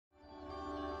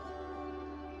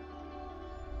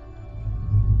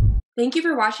Thank you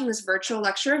for watching this virtual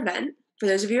lecture event. For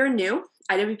those of you who are new,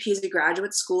 IWP is a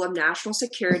graduate school of national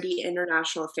security and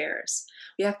international affairs.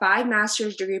 We have 5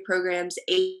 master's degree programs,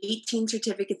 18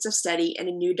 certificates of study, and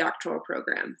a new doctoral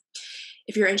program.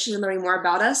 If you're interested in learning more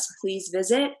about us, please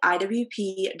visit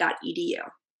iwp.edu.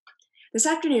 This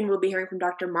afternoon, we'll be hearing from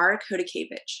Dr. Marek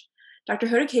Hodakiewicz. Dr.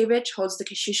 Hodakiewicz holds the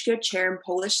Kosciuszko Chair in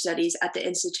Polish Studies at the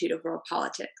Institute of World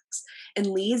Politics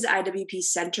and leads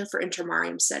IWP's Center for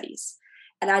Intermarium Studies.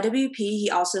 At IWP, he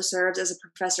also serves as a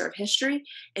professor of history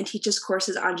and teaches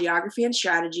courses on geography and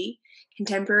strategy,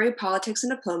 contemporary politics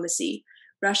and diplomacy,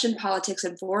 Russian politics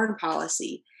and foreign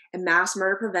policy, and mass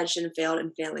murder prevention in failed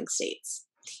and failing states.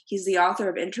 He's the author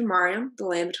of Intermarium, The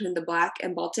Land Between the Black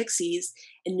and Baltic Seas,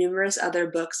 and numerous other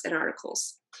books and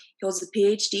articles. He holds a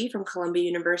PhD from Columbia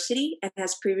University and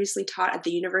has previously taught at the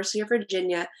University of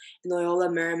Virginia and Loyola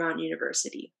Marymount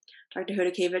University. Dr.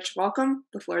 Hodakiewicz, welcome.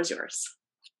 The floor is yours.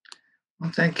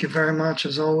 Well, thank you very much,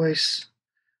 as always.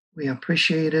 We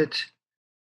appreciate it.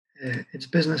 It's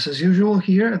business as usual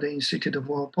here at the Institute of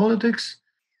World Politics,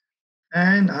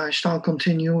 and I shall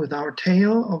continue with our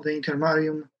tale of the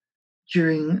Intermarium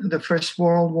during the First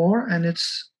World War and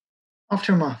its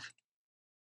aftermath.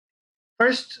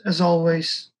 First, as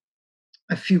always,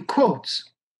 a few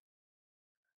quotes.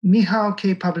 Michał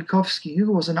K. Pawlikowski,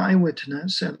 who was an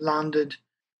eyewitness and landed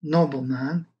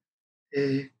nobleman,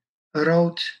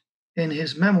 wrote in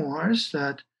his memoirs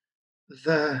that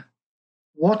the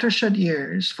watershed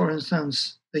years, for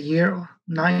instance, the year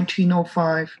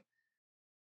 1905,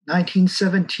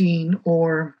 1917,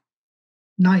 or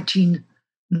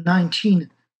 1919,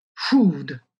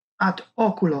 proved at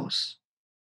oculos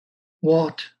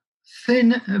what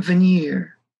thin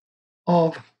veneer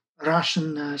of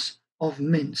Russianness of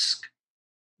Minsk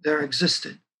there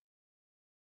existed.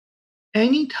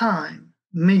 Any time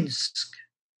Minsk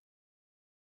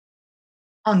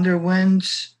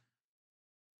underwent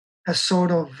a sort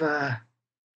of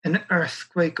an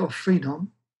earthquake of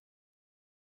freedom,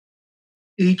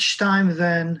 each time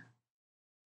then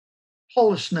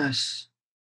Polishness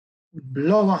would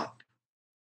blow up,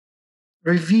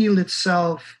 reveal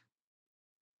itself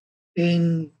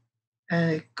in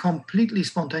a completely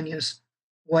spontaneous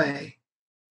way.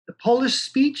 The Polish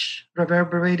speech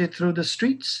reverberated through the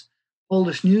streets,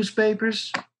 Polish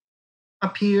newspapers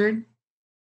appeared,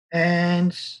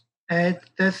 and at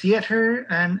the theater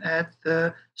and at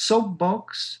the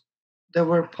soapbox, there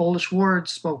were Polish words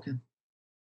spoken.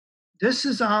 This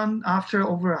is after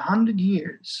over 100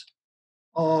 years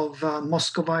of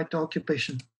Muscovite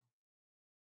occupation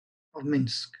of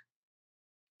Minsk.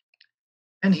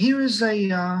 And here is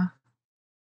a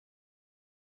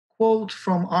quote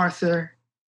from Arthur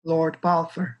Lord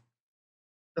Balfour,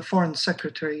 the Foreign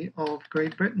Secretary of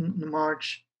Great Britain, in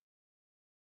March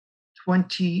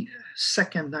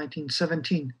 22nd,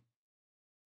 1917.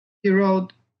 He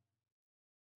wrote,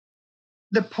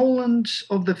 "The Poland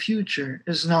of the future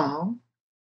is now,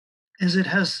 as it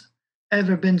has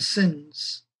ever been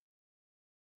since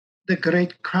the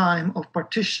great crime of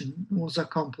partition was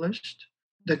accomplished,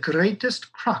 the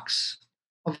greatest crux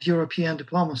of European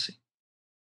diplomacy."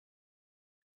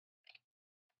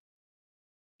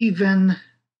 Even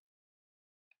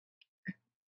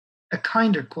a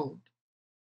kinder quote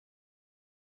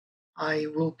I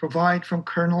will provide from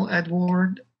Colonel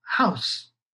Edward House,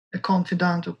 a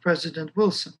confidant of President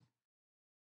Wilson,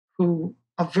 who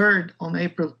averred on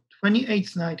April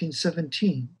 28,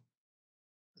 1917,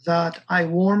 that I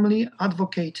warmly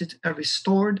advocated a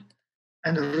restored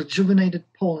and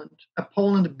rejuvenated Poland, a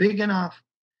Poland big enough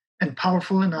and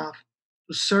powerful enough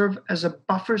to serve as a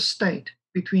buffer state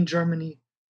between Germany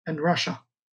and Russia.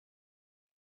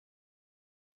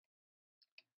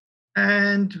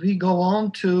 And we go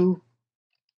on to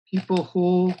people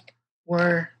who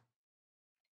were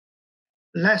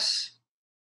less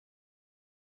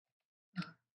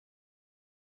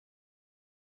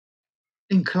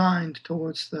inclined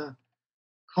towards the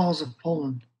cause of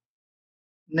Poland,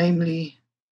 namely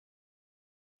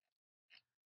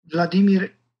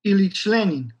Vladimir Ilyich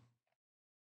Lenin.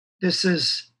 This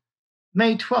is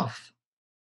May 12th,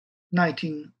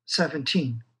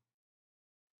 1917.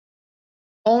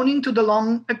 Owing to the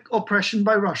long oppression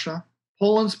by Russia,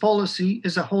 Poland's policy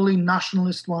is a wholly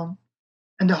nationalist one,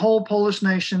 and the whole Polish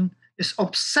nation is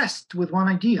obsessed with one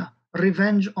idea: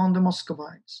 revenge on the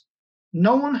Muscovites.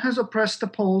 No one has oppressed the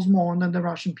Poles more than the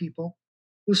Russian people,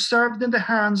 who served in the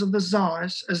hands of the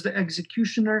Tsars as the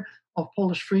executioner of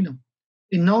Polish freedom.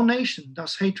 In no nation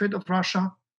does hatred of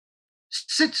Russia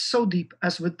sit so deep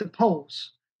as with the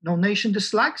Poles. No nation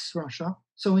dislikes Russia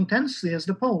so intensely as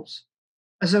the Poles.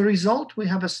 As a result, we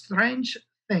have a strange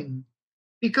thing.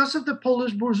 Because of the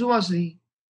Polish bourgeoisie,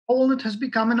 Poland has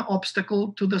become an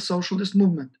obstacle to the socialist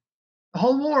movement. The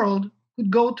whole world could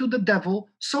go to the devil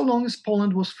so long as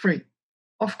Poland was free.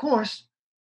 Of course,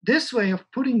 this way of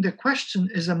putting the question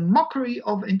is a mockery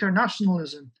of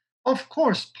internationalism. Of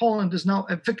course, Poland is now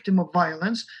a victim of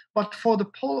violence, but for the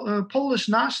Polish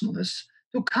nationalists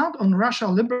to count on Russia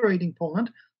liberating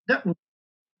Poland, that would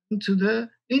be to the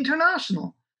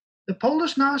international. The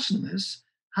Polish nationalists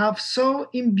have so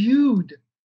imbued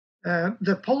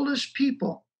the Polish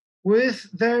people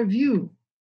with their view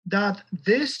that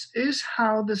this is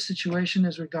how the situation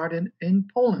is regarded in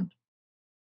Poland.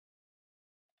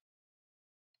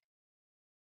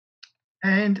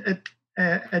 And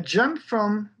a gem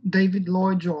from David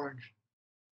Lloyd George.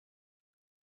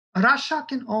 Russia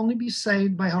can only be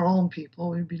saved by her own people,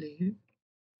 we believe.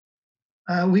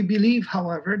 We believe,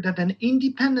 however, that an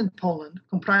independent Poland,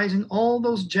 comprising all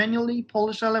those genuinely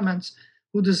Polish elements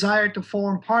who desire to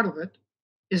form part of it,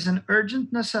 is an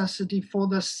urgent necessity for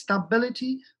the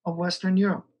stability of Western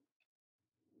Europe.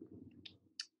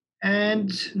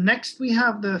 And next we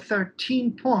have the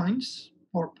 13 points,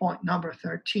 or point number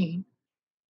 13,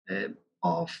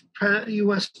 of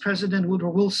US President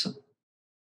Woodrow Wilson.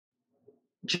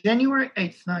 January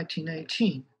 8th,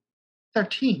 1918.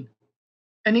 13.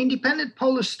 An independent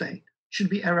Polish state should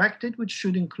be erected, which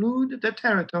should include the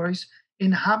territories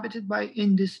inhabited by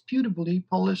indisputably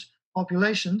Polish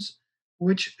populations,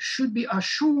 which should be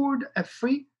assured a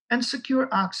free and secure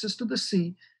access to the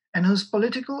sea, and whose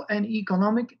political and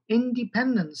economic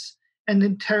independence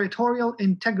and territorial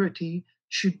integrity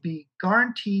should be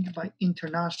guaranteed by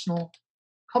international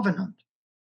covenant.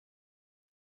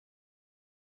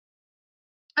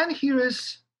 And here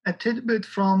is a tidbit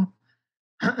from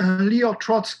Leo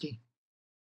Trotsky.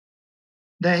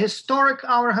 The historic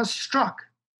hour has struck.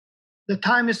 The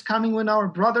time is coming when our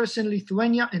brothers in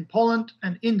Lithuania, in Poland,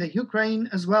 and in the Ukraine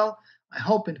as well, I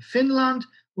hope in Finland,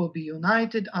 will be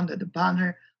united under the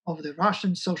banner of the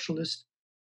Russian Socialist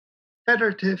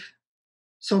Federative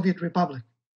Soviet Republic.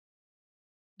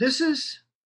 This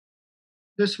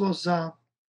was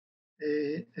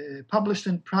published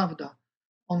in Pravda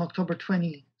on October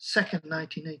 22nd,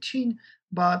 1918,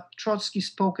 but Trotsky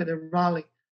spoke at a rally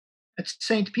at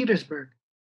St. Petersburg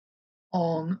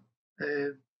on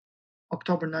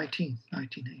October 19th,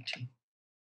 1918.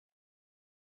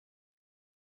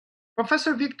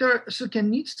 Professor Viktor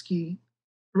Sukiennicki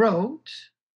wrote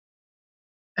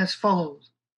as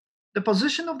follows: the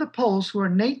position of the Poles, who are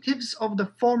natives of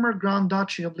the former Grand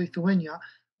Duchy of Lithuania,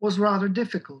 was rather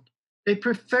difficult. They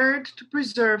preferred to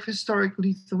preserve historic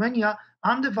Lithuania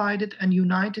undivided and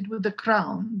united with the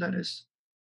crown, that is,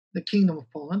 the Kingdom of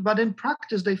Poland, but in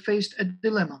practice they faced a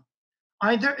dilemma: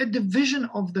 either a division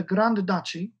of the Grand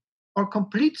Duchy or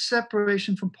complete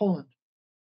separation from Poland.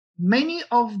 Many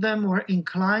of them were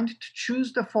inclined to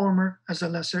choose the former as a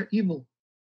lesser evil.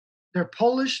 Their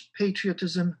Polish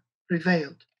patriotism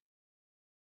prevailed.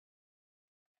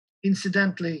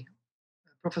 Incidentally,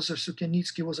 Professor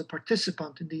Sukiennicki was a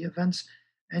participant in the events,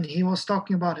 and he was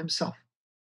talking about himself.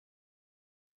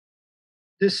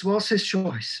 This was his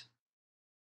choice.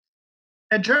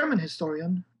 A German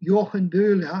historian, Joachim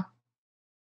Böhler,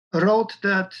 wrote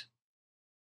that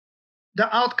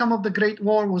the outcome of the Great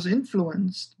War was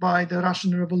influenced by the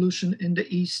Russian Revolution in the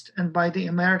East and by the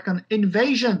American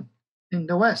invasion in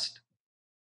the West.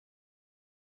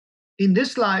 In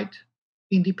this light,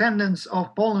 independence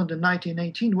of Poland in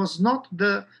 1918 was not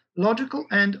the logical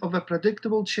end of a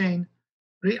predictable chain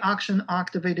reaction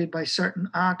activated by certain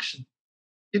action.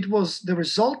 It was the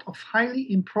result of highly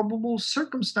improbable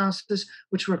circumstances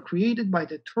which were created by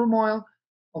the turmoil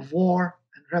of war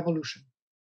and revolution.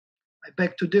 I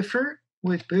beg to differ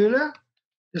with Böhler.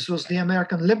 This was the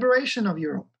American liberation of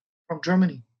Europe from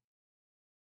Germany.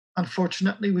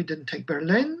 Unfortunately, we didn't take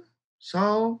Berlin,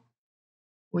 so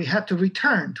we had to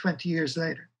return 20 years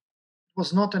later. It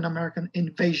was not an American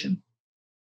invasion.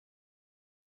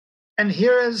 And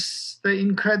here is the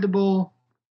incredible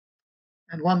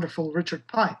and wonderful Richard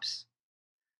Pipes.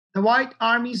 The White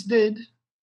armies did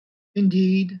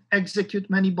indeed execute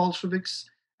many Bolsheviks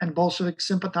and Bolshevik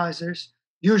sympathizers,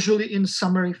 usually in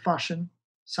summary fashion,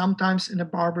 sometimes in a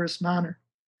barbarous manner,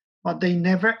 but they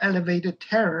never elevated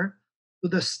terror to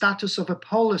the status of a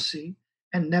policy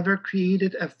and never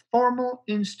created a formal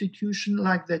institution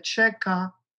like the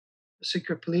Cheka, the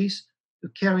secret police, to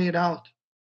carry it out.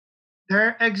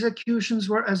 Their executions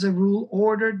were, as a rule,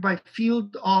 ordered by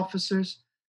field officers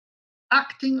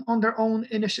acting on their own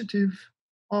initiative,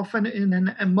 often in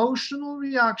an emotional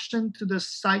reaction to the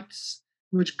sights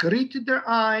which greeted their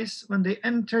eyes when they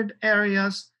entered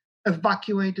areas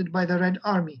evacuated by the Red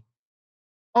Army.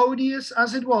 Odious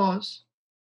as it was,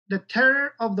 the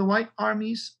terror of the White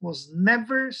armies was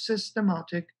never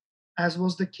systematic, as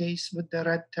was the case with the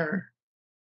Red Terror.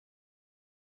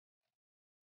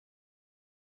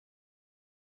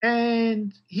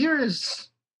 And here is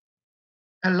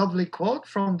a lovely quote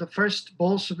from the first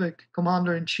Bolshevik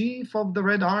commander-in-chief of the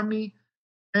Red Army,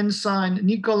 Ensign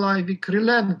Nikolai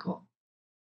Krylenko,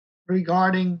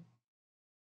 regarding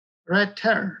Red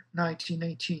Terror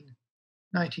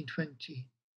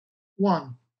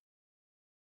 1918-1921.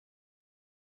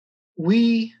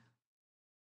 We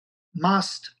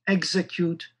must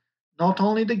execute not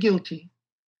only the guilty,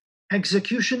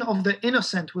 execution of the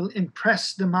innocent will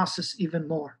impress the masses even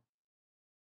more.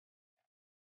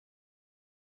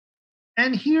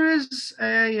 And here is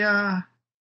a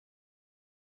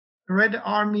Red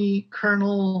Army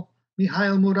Colonel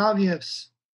Mikhail Muravyev's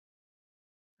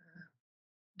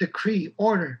decree,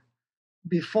 order,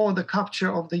 before the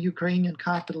capture of the Ukrainian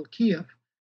capital, Kiev,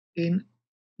 in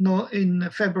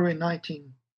February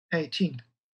 1918.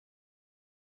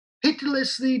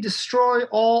 Pitilessly destroy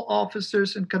all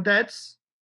officers and cadets,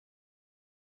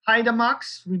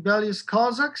 haidamaks, rebellious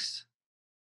Cossacks,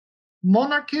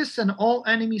 monarchists, and all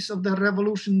enemies of the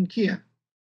revolution in Kiev.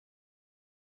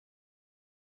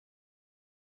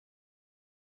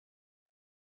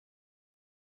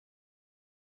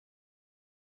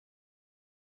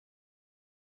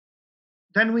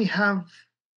 Then we have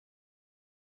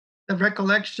the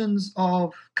recollections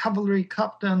of cavalry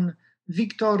captain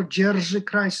Wiktor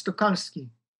Dzierży-Kraj-Stokalski,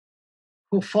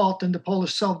 who fought in the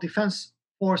Polish self-defense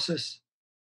forces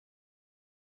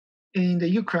in the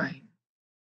Ukraine.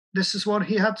 This is what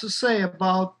he had to say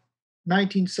about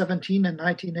 1917 and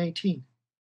 1918.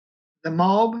 The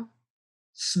mob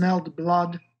smelled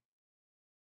blood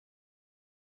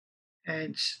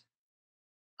and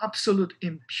absolute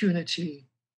impunity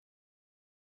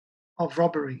of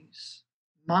robberies.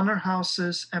 Manor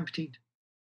houses emptied.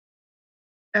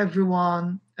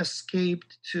 Everyone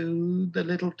escaped to the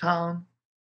little town,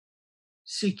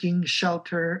 seeking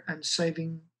shelter and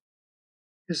saving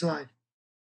his life.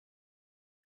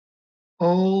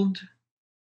 Old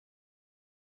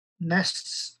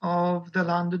nests of the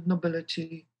landed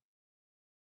nobility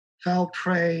fell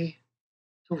prey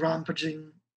to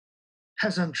rampaging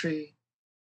peasantry,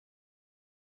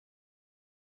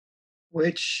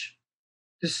 which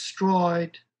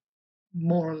destroyed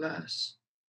more or less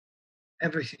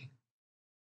everything.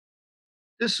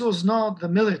 This was not the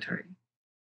military,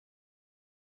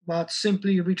 but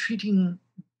simply retreating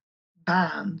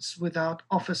bands without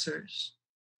officers,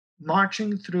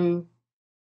 marching through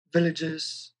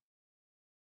villages.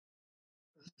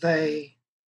 They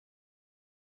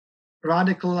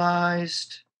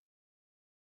radicalized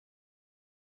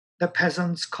the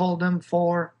peasants, called them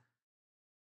for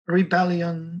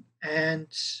rebellion, and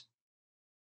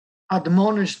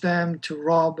admonished them to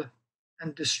rob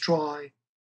and destroy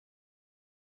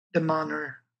the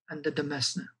manor and the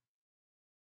demesne.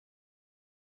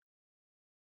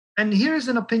 And here's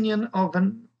an opinion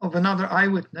of another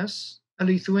eyewitness, a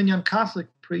Lithuanian Catholic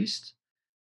priest,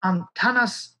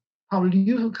 Antanas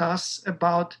Pauliukas,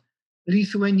 about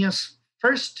Lithuania's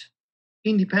first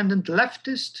independent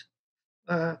leftist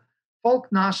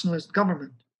folk nationalist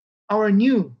government. Our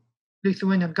new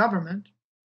Lithuanian government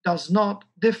does not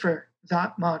differ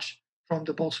that much from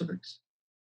the Bolsheviks.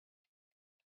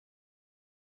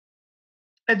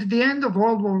 At the end of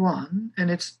World War I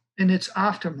and in its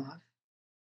aftermath,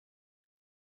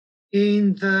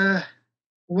 in the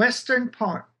western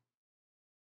part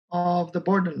of the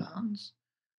borderlands,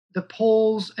 the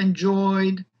Poles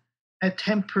enjoyed a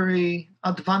temporary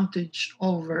advantage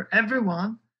over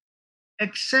everyone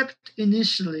except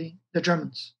initially the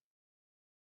Germans.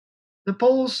 The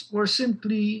Poles were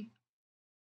simply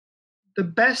the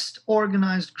best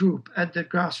organized group at the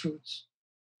grassroots.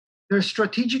 Their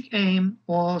strategic aim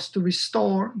was to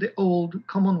restore the old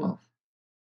Commonwealth.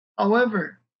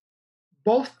 However,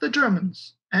 both the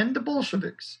Germans and the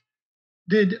Bolsheviks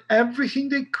did everything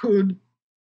they could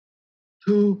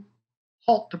to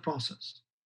halt the process,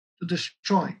 to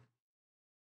destroy it.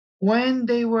 When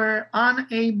they were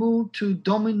unable to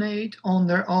dominate on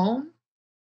their own,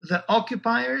 the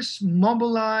occupiers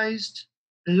mobilized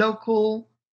local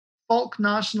folk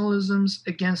nationalisms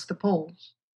against the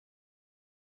Poles.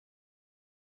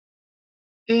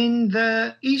 In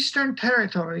the eastern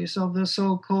territories of the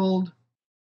so-called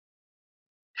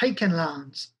taken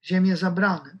lands, ziemie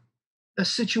zabrane, the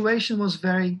situation was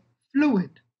very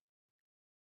fluid.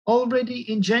 Already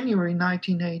in January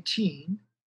 1918,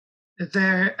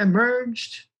 there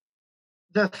emerged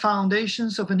the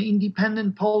foundations of an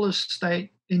independent Polish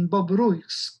state in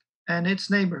Bobruisk and its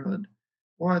neighborhood,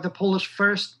 where the Polish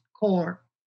First Corps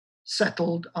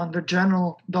settled under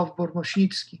General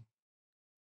Dowbor-Muśnicki.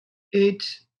 It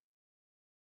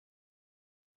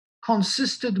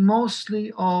consisted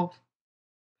mostly of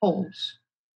Poles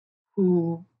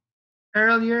who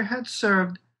earlier had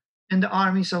served in the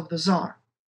armies of the Tsar.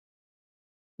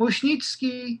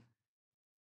 Muśnicki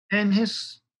and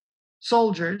his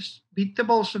soldiers beat the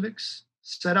Bolsheviks,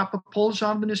 set up a Polish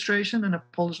administration and a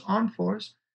Polish armed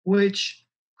force, which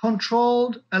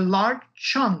controlled a large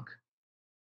chunk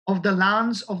of the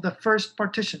lands of the first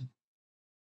partition.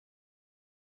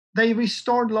 They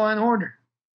restored law and order.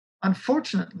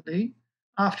 Unfortunately,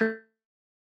 after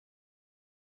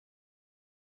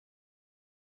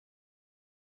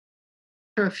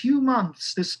a few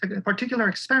months, this particular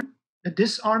experiment, the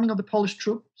disarming of the Polish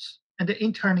troops and the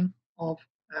interning of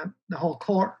the whole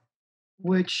corps,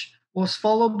 which was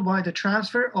followed by the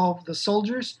transfer of the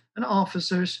soldiers and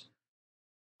officers,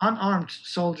 unarmed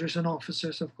soldiers and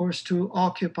officers, of course, to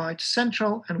occupied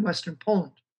central and western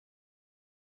Poland.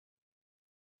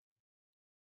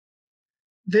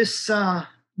 This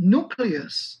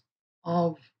nucleus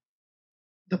of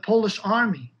the Polish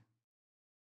army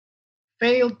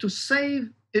failed to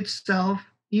save itself,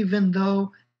 even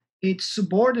though it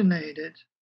subordinated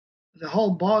the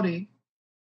whole body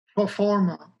pro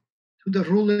forma to the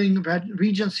ruling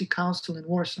Regency Council in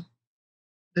Warsaw.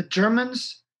 The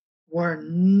Germans were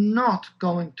not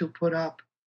going to put up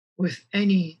with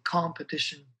any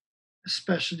competition,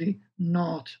 especially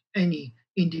not any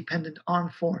independent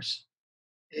armed force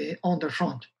on their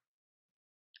front.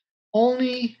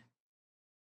 Only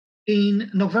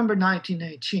in November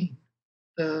 1918,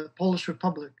 the Polish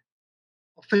Republic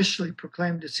officially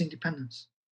proclaimed its independence.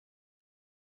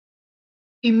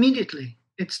 Immediately,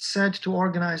 it set out to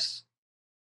organize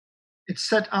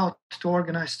its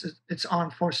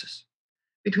armed forces.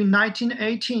 Between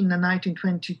 1918 and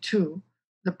 1922,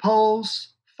 the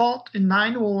Poles fought in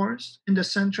 9 wars in the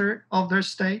center of their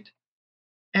state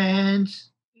and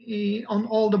on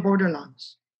all the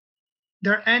borderlands.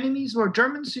 Their enemies were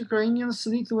Germans, Ukrainians,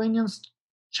 Lithuanians,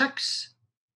 Czechs,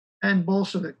 and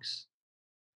Bolsheviks.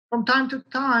 From time to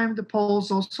time, the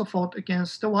Poles also fought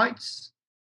against the Whites,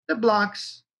 the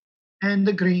Blacks, and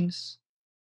the Greens,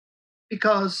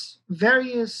 because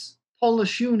various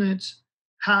Polish units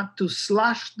had to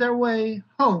slash their way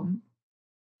home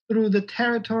through the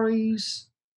territories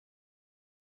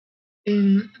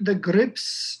in the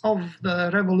grips of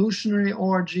the revolutionary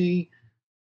orgy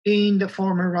in the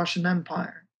former Russian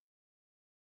Empire.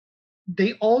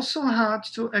 They also had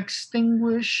to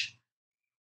extinguish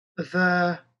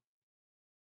the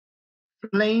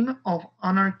flame of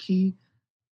anarchy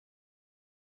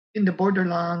in the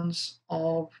borderlands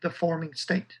of the forming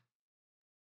state.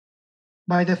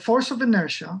 By the force of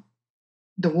inertia,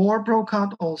 the war broke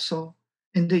out also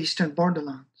in the eastern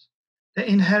borderlands. The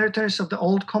inheritors of the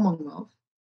old Commonwealth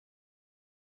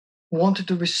wanted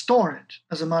to restore it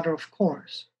as a matter of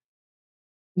course.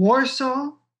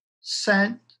 Warsaw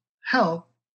sent help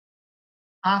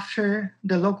after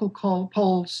the local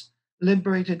Poles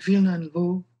liberated Vilna and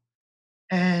Lviv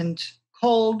and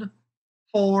called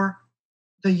for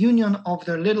the union of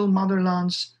their little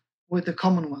motherlands with the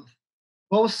Commonwealth.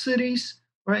 Both cities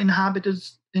were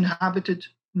inhabited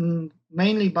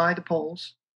mainly by the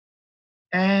Poles,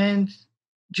 and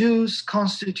Jews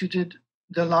constituted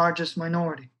the largest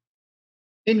minority.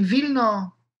 In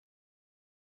Vilna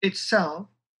itself,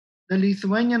 the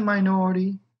Lithuanian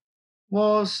minority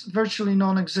was virtually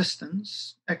non-existent,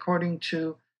 according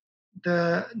to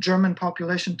the German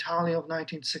population tally of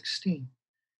 1916.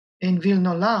 In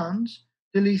Vilna land,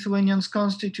 the Lithuanians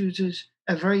constituted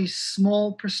a very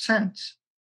small percent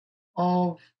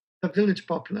of the village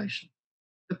population.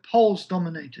 The Poles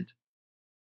dominated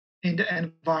in the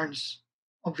environs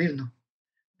of Vilna.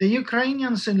 The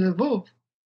Ukrainians in Lviv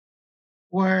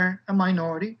were a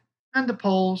minority, and the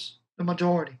Poles the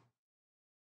majority.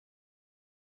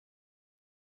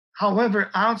 However,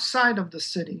 outside of the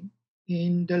city,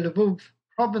 in the Lviv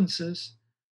provinces,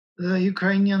 the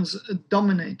Ukrainians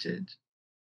dominated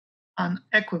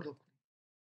unequivocally.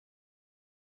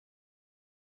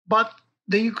 But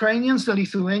the Ukrainians, the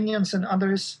Lithuanians, and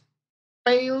others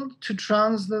failed to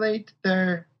translate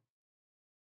their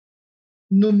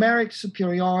numeric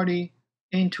superiority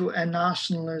into a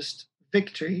nationalist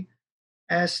victory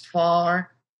as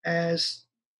far as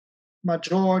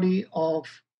majority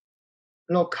of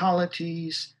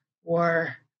localities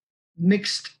were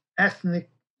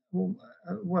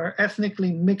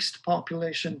ethnically mixed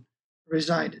population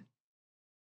resided.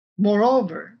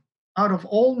 Moreover, out of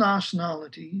all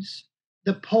nationalities,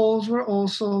 the Poles were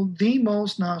also the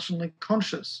most nationally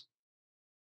conscious.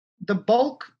 the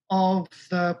bulk of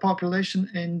the population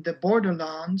in the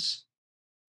borderlands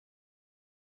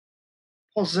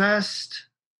possessed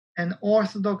an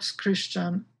Orthodox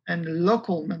Christian and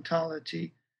local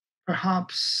mentality.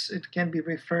 Perhaps it can be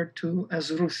referred to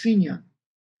as Ruthenian.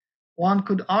 One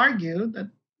could argue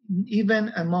that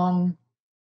even among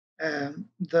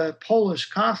the Polish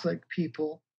Catholic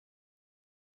people,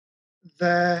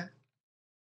 the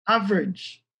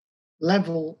average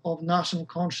level of national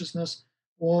consciousness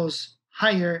was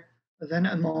higher than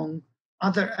among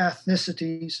other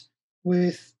ethnicities,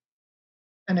 with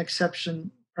an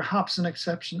exception, perhaps an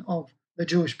exception of the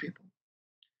Jewish people.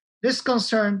 This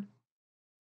concerned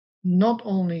not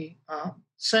only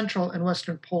central and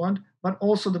western Poland, but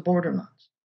also the borderlands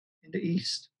in the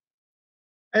east.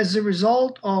 As a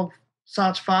result of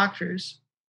such factors,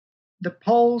 the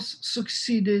Poles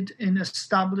succeeded in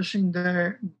establishing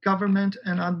their government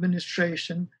and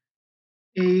administration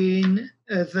in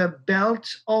the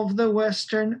belt of the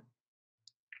western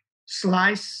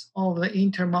slice of the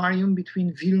Intermarium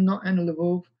between Vilna and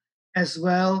Lvov, as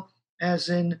well as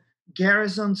in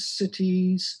garrison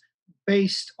cities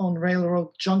based on railroad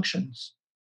junctions.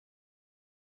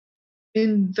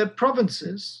 In the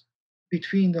provinces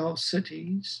between those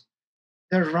cities,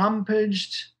 there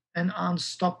rampaged an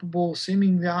unstoppable,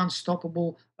 seemingly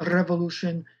unstoppable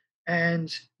revolution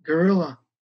and guerrilla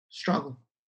struggle.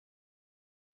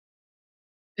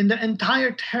 In the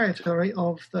entire territory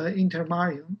of the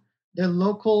Intermarium, the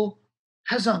local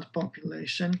peasant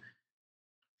population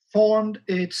formed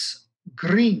its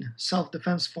green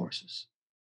self-defense forces.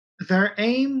 Their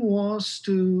aim was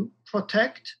to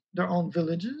protect their own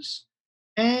villages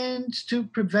and to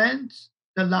prevent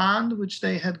the land which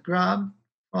they had grabbed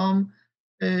from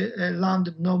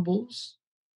landed nobles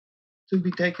to be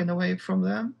taken away from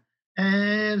them,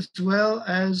 as well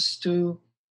as to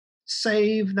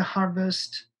save the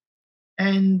harvest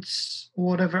and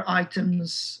whatever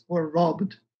items were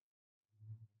robbed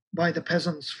by the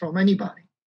peasants from anybody,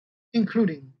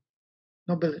 including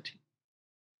nobility.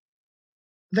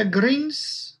 The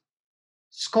Greens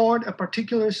scored a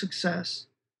particular success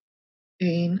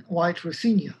in White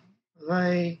Ruthenia.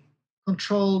 They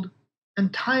controlled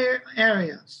entire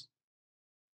areas.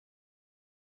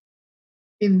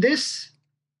 In this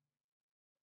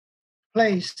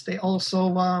place, they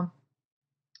also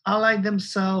allied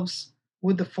themselves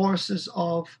with the forces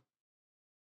of,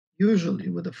 usually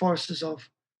with the forces of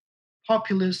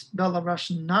populist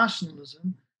Belarusian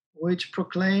nationalism, which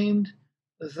proclaimed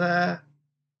the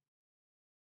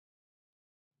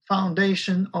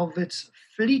foundation of its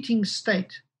fleeting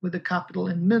state with the capital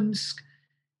in Minsk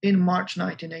in March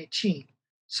 1918.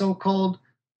 So-called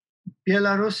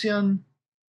Belarusian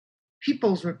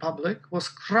People's Republic was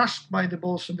crushed by the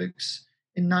Bolsheviks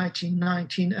in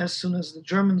 1919 as soon as the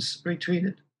Germans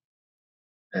retreated.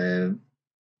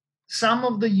 Some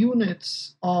of the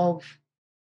units of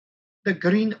the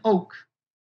Green Oak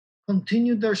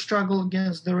continued their struggle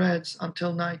against the Reds until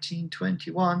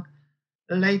 1921.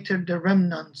 Later, the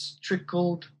remnants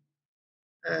trickled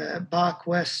back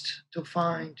west to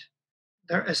find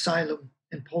their asylum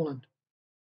in Poland.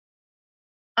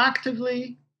 Active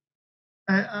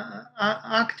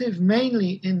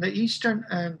mainly in the eastern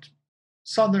and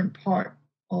southern part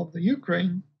of the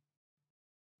Ukraine,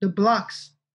 the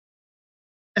blacks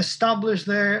established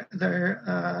their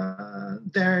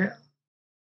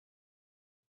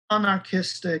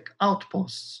anarchistic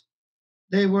outposts.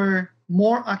 They were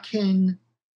more akin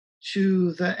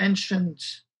to the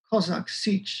ancient Cossack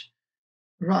siege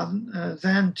rather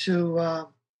than to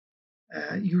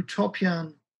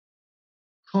utopian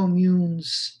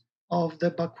communes of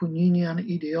the Bakuninian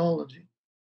ideology.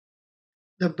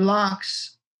 The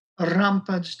blacks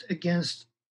rampaged against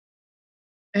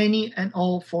any and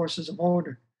all forces of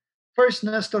order. First,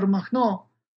 Nestor Makhno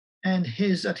and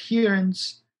his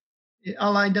adherents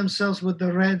allied themselves with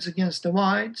the Reds against the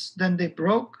Whites. Then they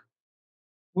broke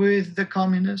with the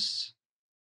communists.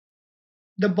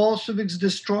 The Bolsheviks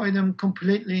destroyed them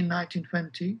completely in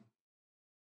 1920.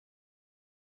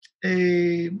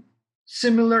 A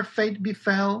similar fate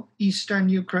befell Eastern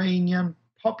Ukrainian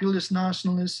populist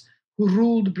nationalists who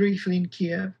ruled briefly in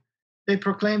Kiev. They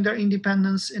proclaimed their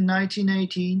independence in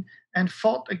 1918 and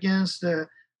fought against the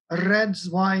Reds,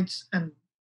 Whites, and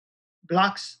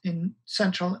Blacks in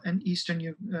central and eastern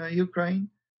Ukraine.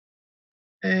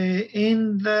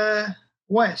 In the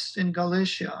west, in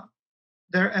Galicia,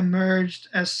 there emerged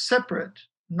a separate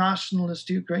nationalist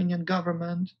Ukrainian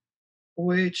government,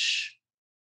 which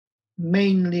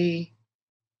mainly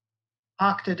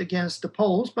acted against the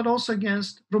Poles, but also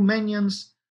against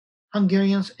Romanians,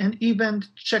 Hungarians, and even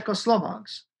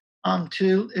Czechoslovaks.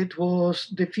 until it was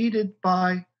defeated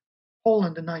by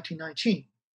Poland in 1919.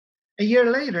 A year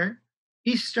later,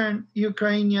 Eastern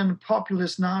Ukrainian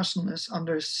populist nationalists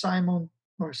under Simon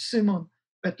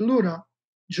Petlura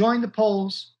joined the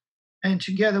Poles and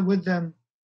together with them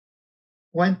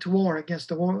went to war against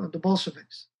the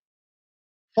Bolsheviks.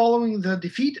 Following the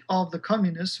defeat of the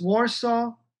communists,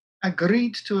 Warsaw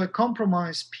agreed to a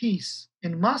compromise peace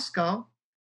in Moscow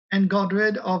and got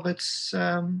rid of its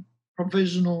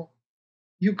provisional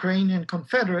Ukrainian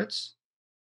confederates,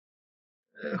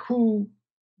 who,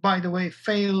 by the way,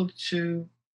 failed to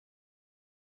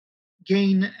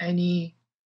gain any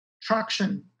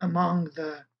traction among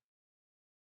the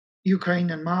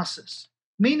Ukrainian masses.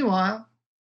 Meanwhile,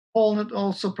 Poland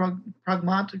also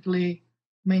pragmatically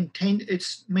maintained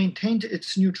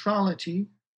its neutrality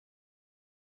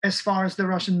as far as the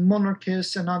Russian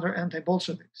monarchists and other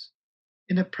anti-Bolsheviks.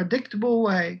 In a predictable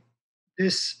way,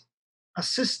 this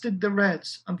assisted the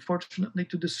Reds, unfortunately,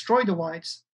 to destroy the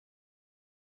Whites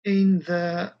in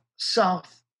the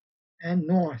south and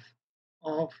north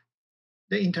of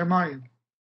the Intermarium.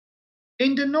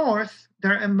 In the north,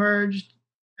 there emerged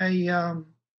a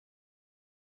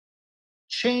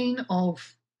chain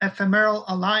of ephemeral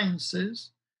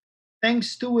alliances,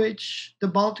 thanks to which the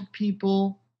Baltic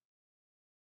people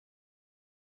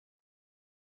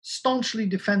staunchly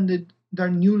defended their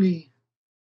newly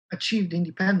achieved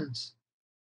independence.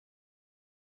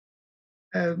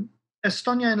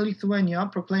 Estonia and Lithuania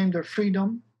proclaimed their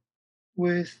freedom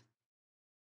with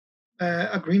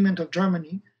agreement of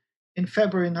Germany in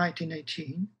February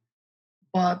 1918,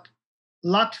 but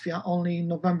Latvia only in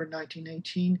November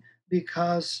 1918,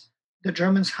 because the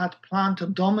Germans had planned to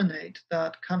dominate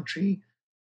that country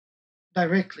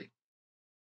directly.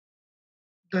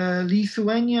 The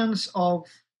Lithuanians of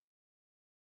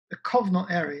the Kovno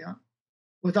area,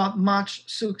 without much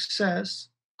success,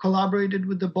 collaborated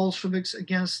with the Bolsheviks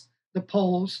against the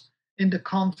Poles in the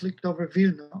conflict over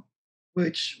Vilna,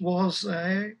 which was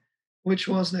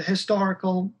the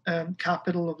historical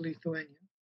capital of Lithuania.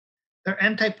 Their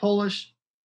anti-Polish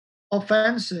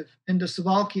offensive in the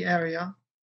Suwałki area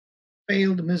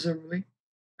failed miserably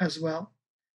as well.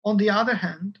 On the other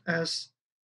hand, as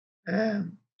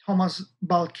Thomas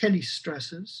Balkelis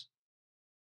stresses,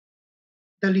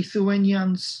 the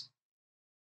Lithuanians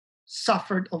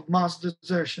suffered of mass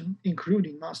desertion,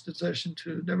 including mass desertion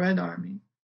to the Red Army.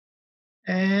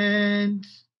 And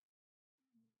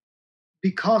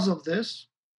because of this,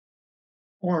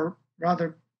 or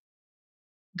rather,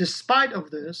 despite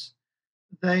of this,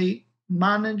 they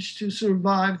managed to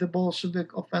survive the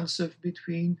Bolshevik offensive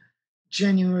between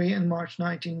January and March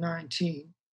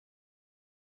 1919.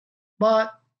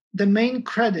 But the main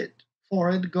credit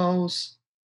for it goes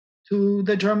to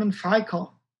the German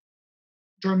Freikorps,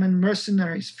 German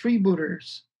mercenaries,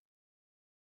 freebooters.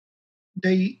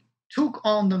 They took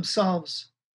on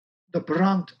themselves the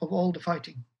brunt of all the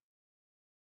fighting.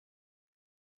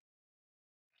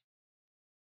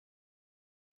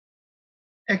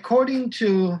 According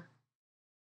to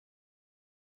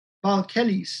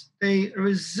Balkelis, their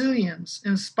resilience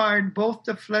inspired both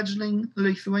the fledgling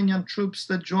Lithuanian troops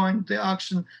that joined the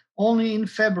action only in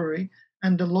February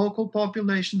and the local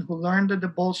population who learned that the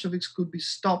Bolsheviks could be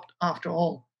stopped after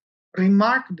all.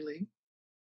 Remarkably,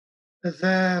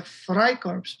 the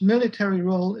Freikorps' military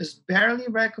role is barely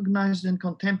recognized in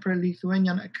contemporary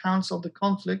Lithuanian accounts of the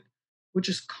conflict, which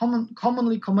is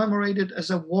commonly commemorated as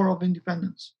a war of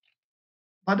independence.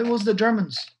 But it was the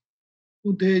Germans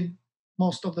who did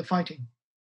most of the fighting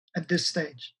at this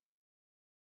stage.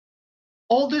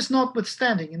 All this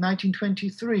notwithstanding, in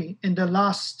 1923, in the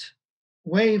last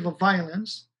wave of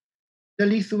violence, the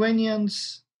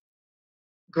Lithuanians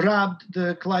grabbed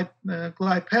the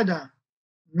Klaipėda,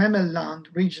 Memelland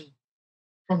region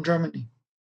from Germany.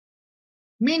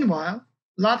 Meanwhile,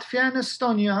 Latvia and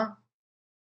Estonia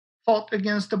fought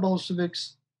against the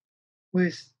Bolsheviks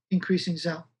with increasing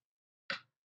zeal.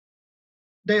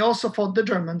 They also fought the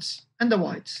Germans and the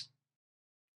Whites.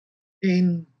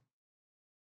 In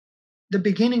the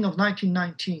beginning of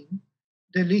 1919,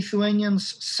 the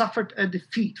Lithuanians suffered a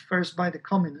defeat, first by the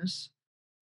communists,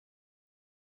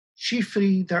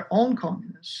 chiefly their own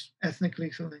communists, ethnic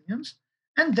Lithuanians,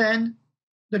 and then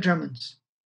the Germans.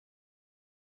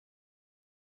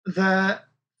 The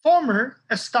former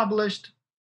established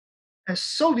a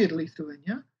Soviet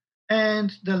Lithuania,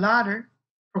 and the latter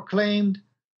proclaimed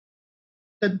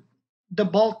the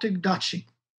Baltic Duchy.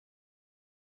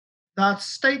 That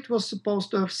state was supposed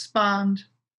to have spanned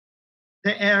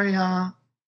the area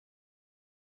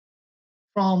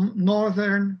from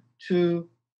northern to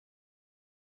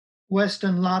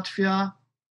western Latvia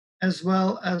as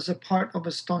well as a part of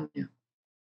Estonia.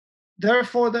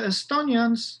 Therefore, the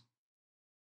Estonians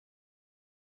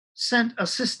sent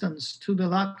assistance to the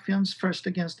Latvians first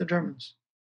against the Germans.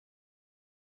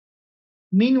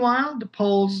 Meanwhile, the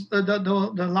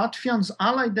Latvians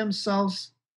allied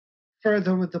themselves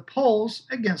further with the Poles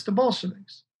against the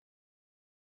Bolsheviks.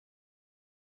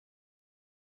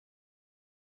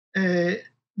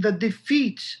 The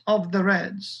defeat of the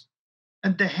Reds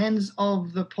at the hands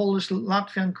of the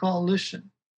Polish-Latvian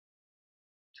coalition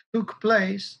took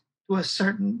place to a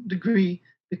certain degree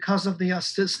because of the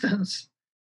assistance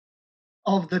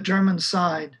of the German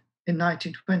side in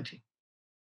 1920.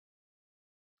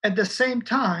 At the same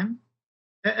time,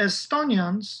 the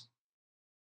Estonians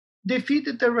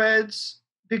defeated the Reds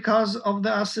because of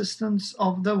the assistance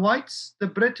of the Whites, the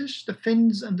British, the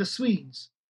Finns, and the Swedes.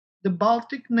 The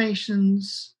Baltic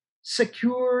nations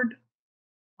secured,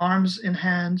 arms in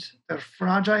hand, their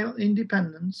fragile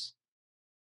independence,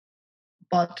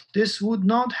 but this would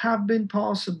not have been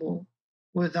possible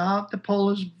without the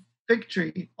Polish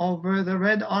victory over the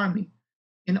Red Army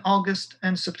in August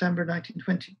and September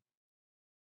 1920.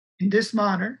 In this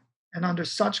manner, and under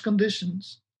such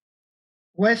conditions,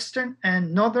 western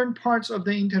and northern parts of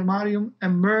the Intermarium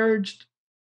emerged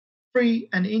free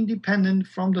and independent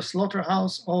from the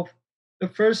slaughterhouse of the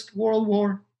First World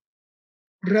War,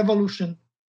 Revolution,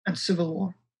 and Civil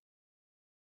War.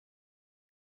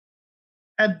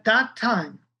 At that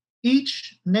time,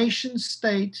 each nation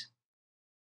state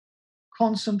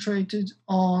concentrated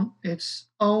on its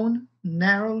own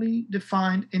narrowly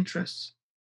defined interests.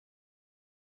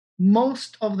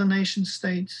 Most of the nation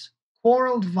states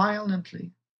quarreled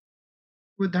violently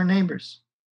with their neighbors.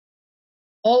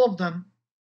 All of them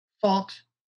fought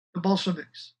the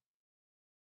Bolsheviks.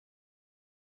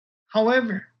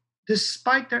 However,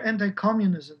 despite their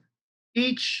anti-communism,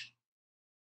 each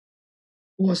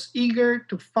was eager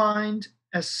to find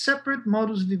a separate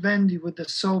modus vivendi with the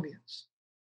Soviets.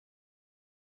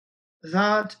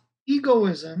 That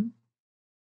egoism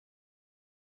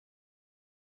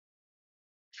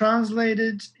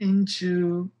translated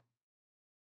into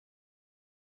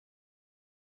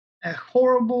a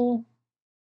horrible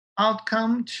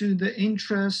outcome to the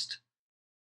interest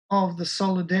of the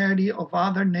solidarity of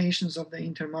other nations of the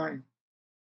Intermarium.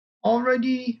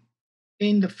 Already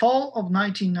in the fall of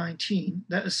 1919,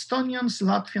 the Estonians,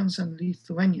 Latvians, and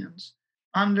Lithuanians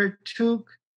undertook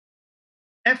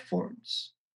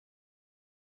efforts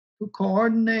to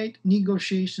coordinate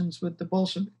negotiations with the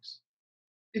Bolsheviks.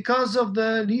 Because of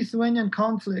the Lithuanian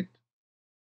conflict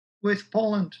with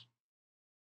Poland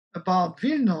about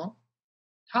Vilna,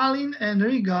 Tallinn and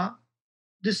Riga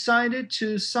decided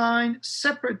to sign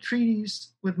separate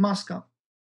treaties with Moscow.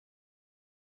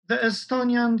 The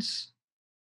Estonians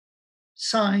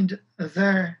signed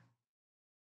their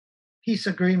peace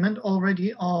agreement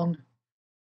already on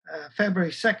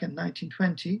February 2nd,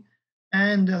 1920,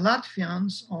 and the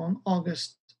Latvians on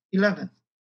August 11th.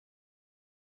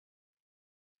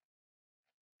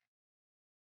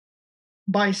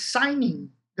 By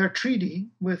signing their treaty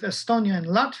with Estonia and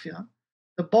Latvia,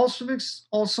 the Bolsheviks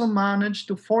also managed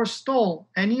to forestall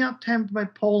any attempt by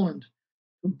Poland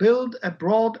to build a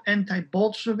broad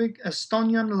anti-Bolshevik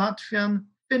Estonian-Latvian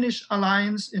Finnish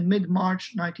alliance in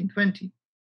mid-March 1920.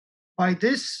 By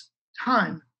this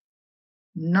time,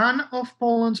 none of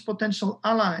Poland's potential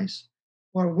allies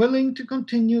were willing to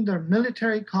continue their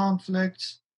military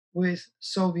conflicts with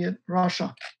Soviet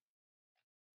Russia.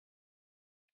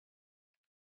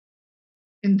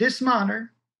 In this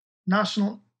manner,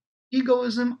 national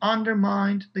egoism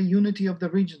undermined the unity of the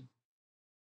region.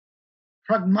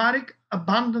 The pragmatic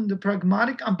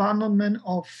abandonment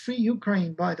of free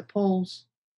Ukraine by the Poles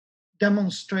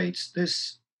demonstrates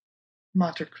this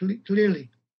matter clearly.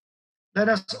 Let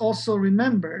us also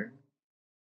remember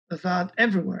that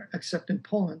everywhere except in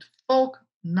Poland, folk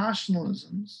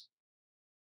nationalisms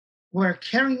were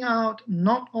carrying out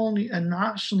not only a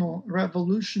national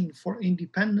revolution for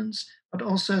independence, but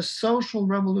also a social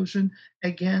revolution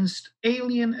against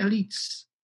alien elites.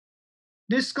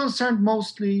 This concerned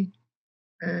mostly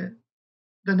the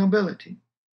nobility,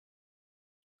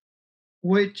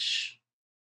 which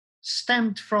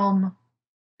stemmed from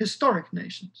historic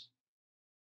nations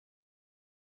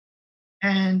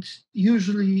and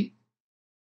usually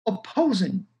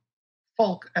opposing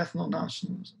folk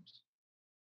ethno-nationalisms,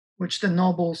 which the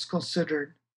nobles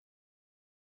considered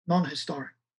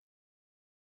non-historic.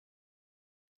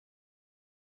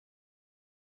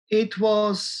 It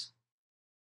was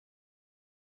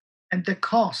at the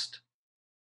cost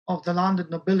of the landed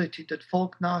nobility that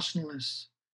folk nationalists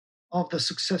of the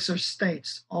successor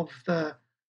states of the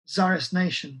Tsarist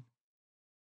nation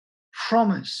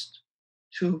promised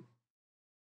to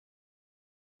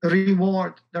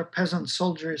reward their peasant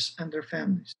soldiers and their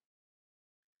families.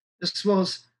 This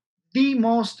was the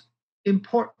most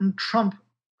important trump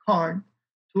card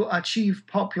to achieve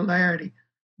popularity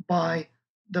by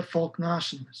the folk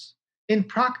nationalists. In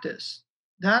practice,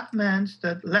 that meant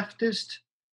that leftist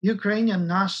Ukrainian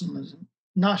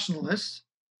nationalists,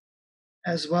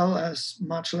 as well as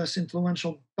much less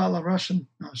influential Belarusian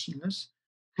nationalists,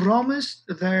 promised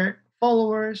their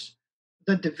followers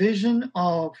the division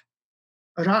of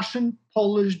Russian,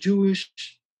 Polish, Jewish,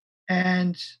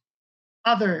 and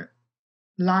other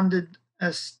landed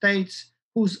estates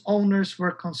whose owners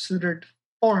were considered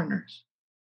foreigners.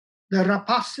 The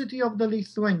rapacity of the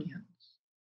Lithuanians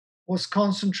was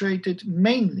concentrated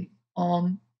mainly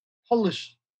on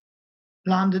Polish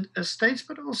landed estates,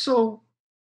 but also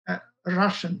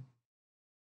Russian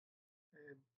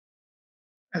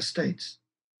estates.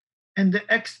 And the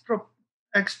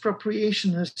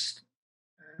expropriationist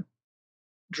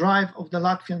drive of the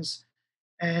Latvians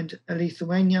and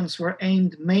Lithuanians were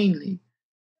aimed mainly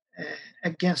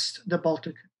against the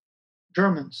Baltic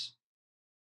Germans.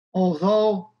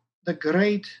 Although the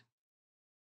great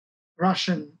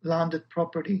Russian landed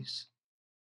properties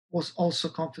was also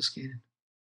confiscated.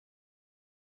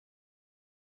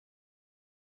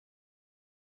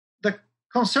 The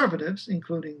conservatives,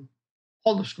 including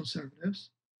Polish conservatives,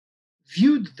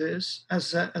 viewed this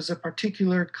as a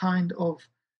particular kind of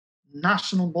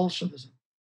national Bolshevism.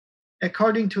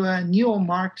 According to a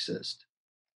neo-Marxist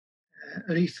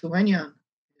Lithuanian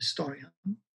historian,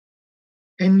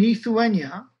 in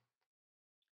Lithuania,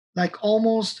 like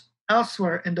almost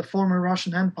elsewhere in the former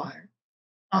Russian Empire,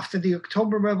 after the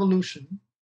October Revolution,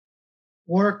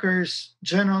 workers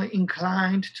generally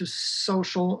inclined to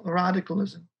social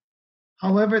radicalism.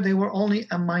 However, they were only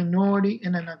a minority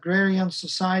in an agrarian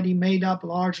society made up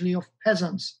largely of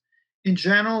peasants. In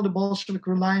general, the Bolshevik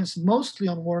reliance mostly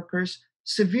on workers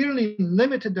severely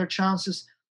limited their chances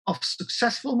of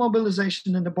successful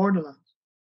mobilization in the borderlands.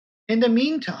 In the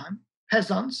meantime,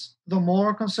 peasants, though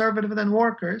more conservative than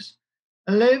workers,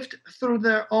 lived through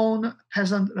their own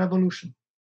peasant revolution.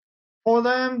 For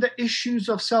them, the issues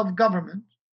of self-government,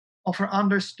 often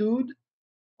understood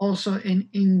also in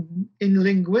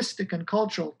linguistic and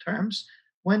cultural terms,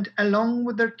 went along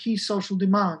with their key social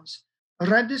demands: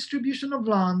 redistribution of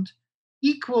land,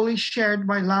 equally shared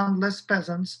by landless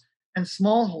peasants and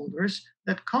smallholders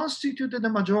that constituted the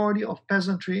majority of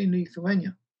peasantry in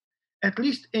Lithuania. At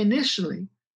least initially,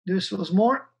 this was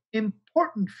more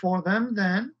important for them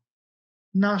than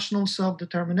national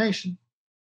self-determination.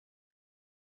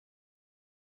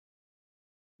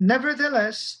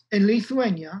 Nevertheless, in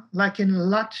Lithuania, like in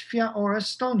Latvia or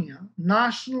Estonia,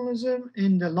 nationalism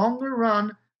in the longer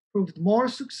run proved more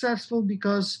successful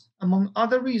because, among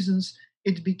other reasons,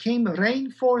 it became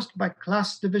reinforced by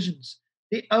class divisions.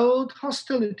 The old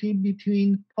hostility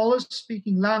between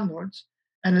Polish-speaking landlords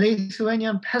and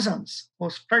Lithuanian peasants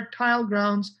was fertile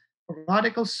grounds for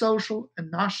radical social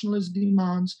and nationalist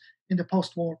demands in the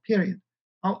post-war period.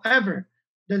 However,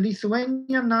 the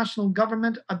Lithuanian national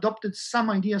government adopted some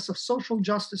ideas of social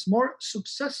justice more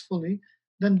successfully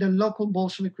than the local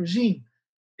Bolshevik regime.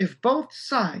 If both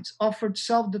sides offered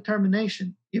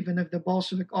self-determination, even if the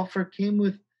Bolshevik offer came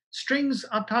with strings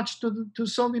attached to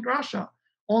Soviet Russia,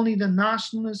 only the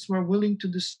nationalists were willing to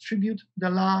distribute the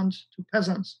land to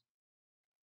peasants.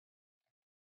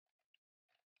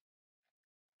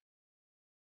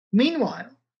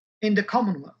 Meanwhile, in the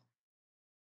Commonwealth,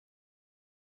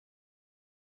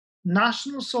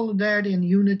 national solidarity and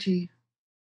unity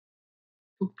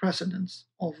took precedence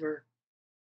over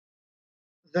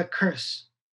the curse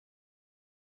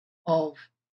of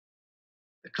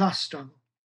the class struggle.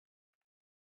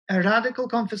 A radical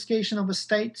confiscation of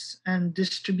estates and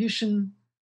distribution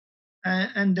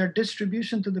and their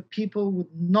distribution to the people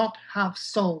would not have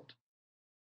solved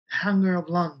the hunger of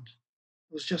land.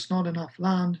 It was just not enough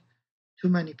land, too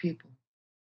many people.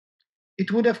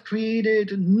 It would have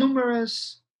created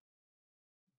numerous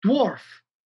dwarf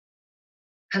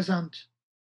peasant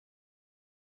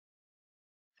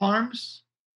farms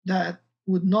that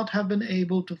would not have been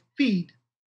able to feed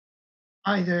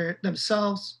either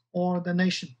themselves or the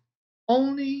nation.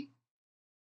 Only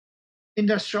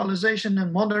industrialization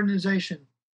and modernization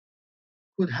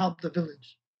could help the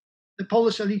village. The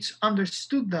Polish elites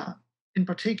understood that, in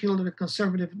particular the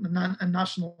conservative and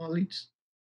national elites.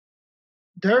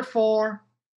 Therefore,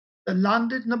 the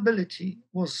landed nobility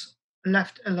was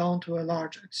left alone to a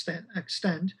large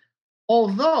extent,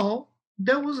 although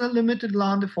there was a limited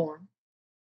land reform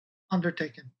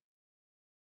undertaken.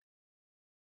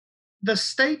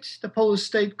 the Polish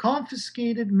state,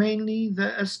 confiscated mainly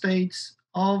the estates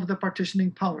of the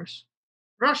partitioning powers,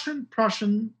 Russian,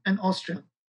 Prussian, and Austrian.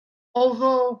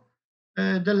 Although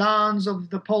the lands of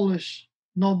the Polish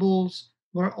nobles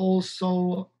were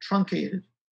also truncated.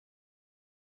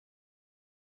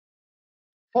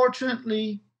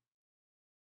 Fortunately,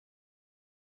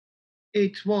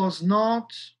 it was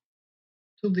not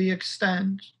to the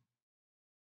extent,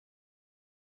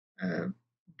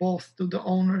 both to the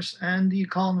owners and the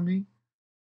economy,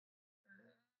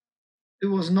 it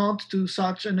was not to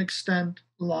such an extent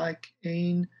like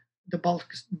in the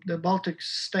Baltic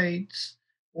states,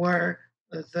 where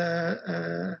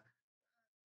the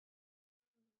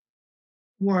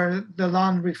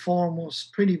land reform was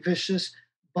pretty vicious,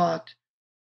 but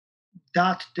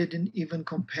that didn't even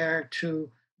compare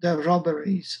to the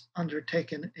robberies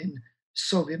undertaken in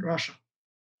Soviet Russia.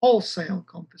 Wholesale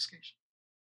confiscation.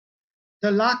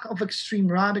 The lack of extreme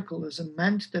radicalism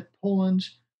meant that Poland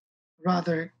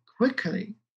rather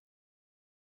quickly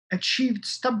achieved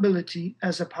stability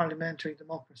as a parliamentary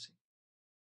democracy.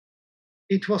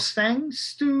 It was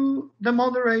thanks to the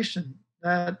moderation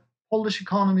that Polish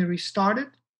economy restarted,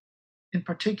 in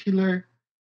particular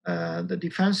the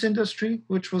defense industry,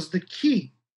 which was the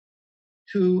key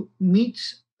to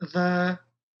meet the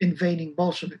invading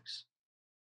Bolsheviks.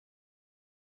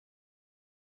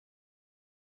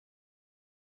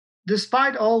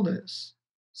 Despite all this,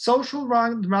 social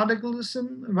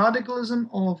radicalism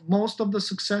of most of the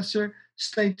successor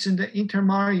states in the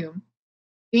Intermarium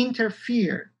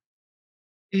interfered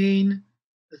in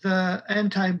the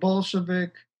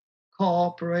anti-Bolshevik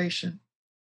cooperation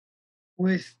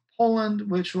with Poland,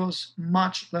 which was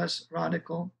much less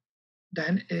radical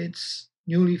than its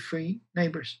newly free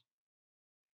neighbors.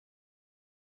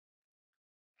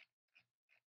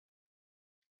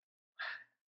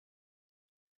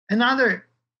 Another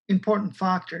important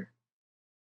factor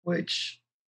which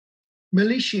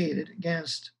militated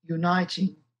against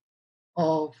uniting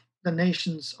of the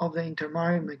nations of the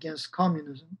Intermarium against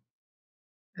communism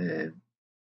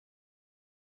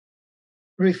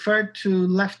referred to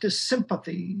leftist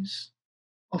sympathies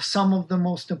of some of the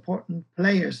most important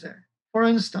players there. For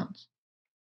instance,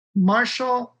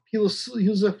 Marshal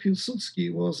Józef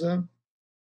Piłsudski was a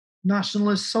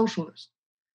nationalist socialist.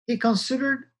 He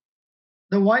considered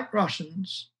the White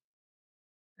Russians,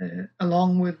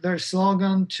 along with their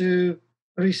slogan to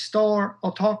restore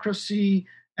autocracy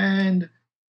and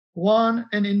one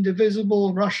and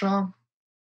indivisible Russia,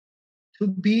 to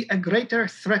be a greater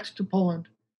threat to Poland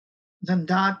than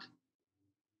that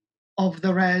of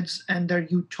the Reds and their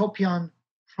utopian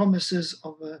promises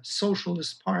of a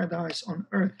socialist paradise on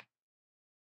earth.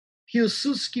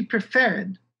 Piłsudski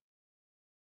preferred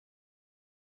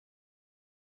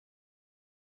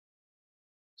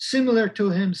similar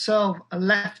to himself a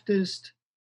leftist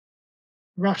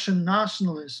Russian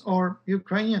nationalist or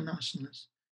Ukrainian nationalist,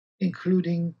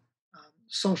 including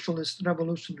socialist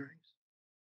revolutionaries,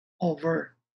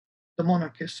 over the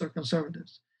monarchists or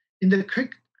conservatives. In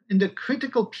the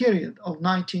critical period of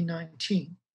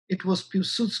 1919, it was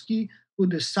Piłsudski who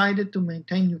decided to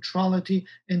maintain neutrality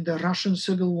in the Russian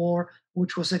Civil War,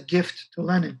 which was a gift to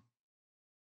Lenin.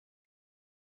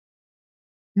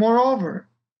 Moreover,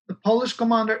 the Polish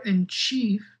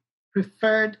commander-in-chief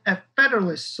preferred a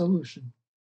federalist solution.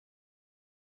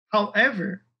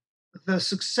 However, the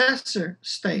successor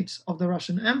states of the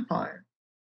Russian Empire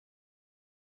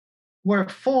were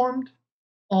formed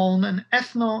on an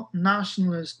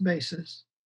ethno-nationalist basis.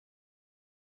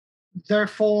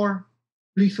 Therefore,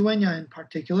 Lithuania in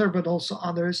particular, but also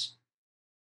others,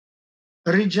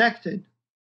 rejected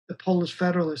the Polish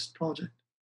federalist project.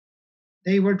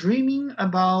 They were dreaming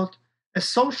about a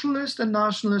socialist and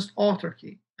nationalist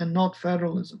autarky and not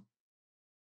federalism.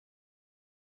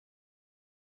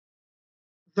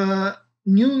 The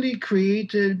newly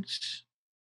created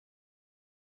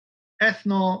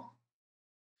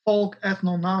folk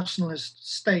ethno-nationalist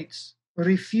states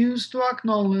refused to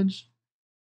acknowledge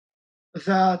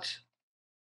that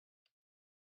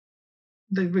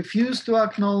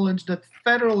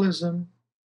federalism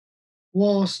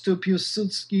was to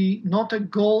Piłsudski not a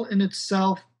goal in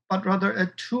itself, but rather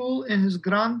a tool in his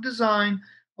grand design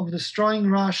of destroying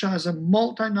Russia as a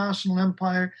multinational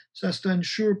empire so as to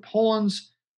ensure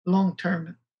Poland's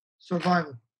long-term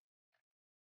survival.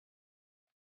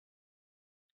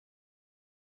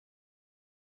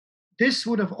 This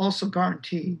would have also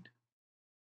guaranteed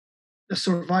the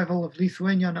survival of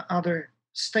Lithuania and other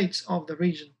states of the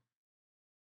region,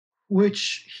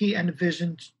 which he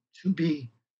envisioned to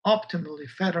be optimally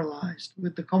federalized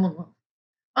with the Commonwealth.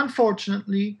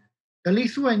 Unfortunately, the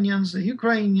Lithuanians, the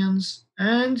Ukrainians,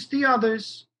 and the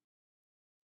others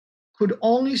could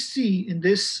only see in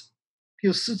this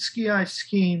Piłsudskiite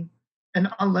scheme an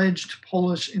alleged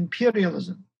Polish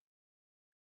imperialism.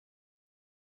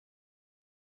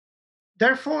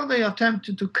 Therefore, they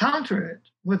attempted to counter it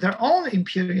with their own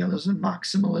imperialism,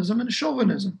 maximalism, and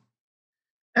chauvinism.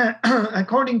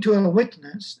 According to a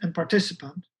witness and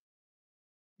participant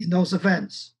in those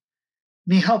events,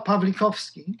 Michał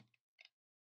Pawlikowski,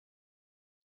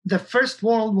 the First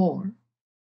World War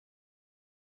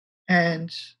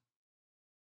and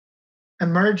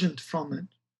emergent from it,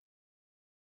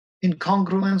 in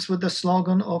congruence with the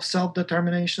slogan of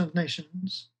self-determination of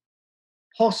nations,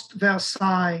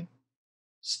 post-Versailles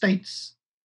states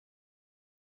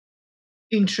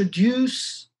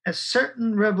introduce a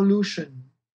certain revolution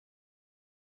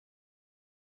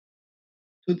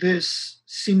to this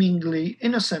seemingly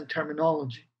innocent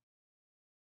terminology.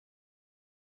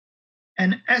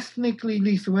 An ethnically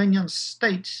Lithuanian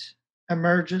state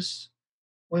emerges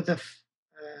with a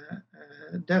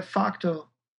de facto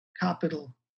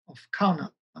capital of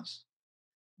Kaunas,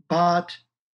 but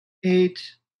it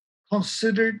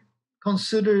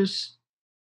considers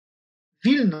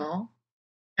Vilna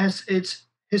as its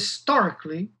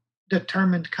historically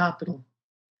determined capital.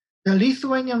 The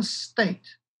Lithuanian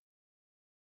state,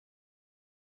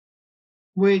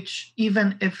 which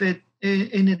even if it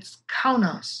in its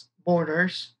Kaunas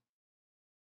borders,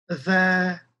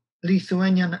 the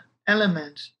Lithuanian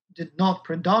element did not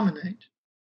predominate,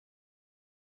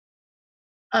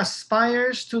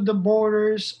 aspires to the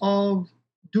borders of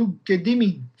Duke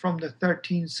Gedimin from the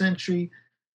 13th century,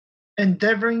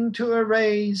 endeavoring to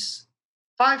erase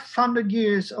 500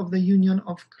 years of the Union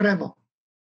of Krewo.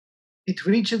 It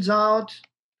reaches out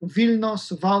to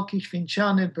Vilnius, Suwałki,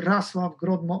 Święciany, Brasław,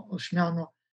 Grodno, Ośmiano,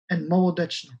 and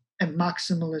Mołodeczno, a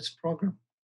maximalist program.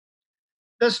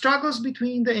 The struggles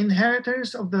between the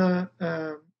inheritors of the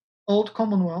old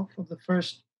Commonwealth of the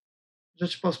First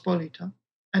Rzeczpospolita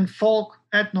and folk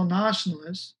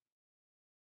ethno-nationalists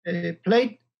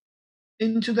played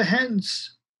into the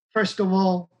hands, first of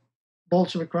all,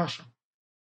 Bolshevik Russia.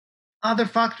 Other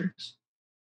factors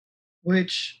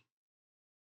which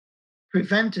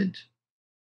prevented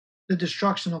the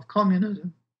destruction of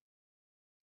communism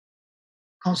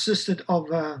consisted of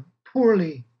a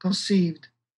poorly conceived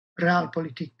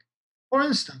realpolitik. For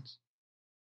instance,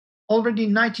 already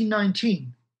in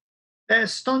 1919, the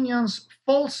Estonians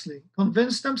falsely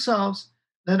convinced themselves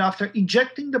that after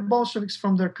ejecting the Bolsheviks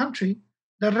from their country,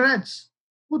 the Reds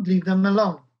would leave them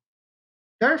alone.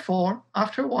 Therefore,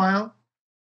 after a while,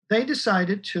 they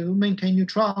decided to maintain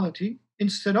neutrality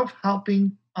instead of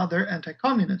helping other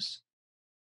anti-communists.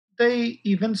 They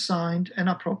even signed an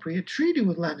appropriate treaty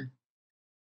with Lenin.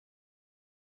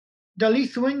 The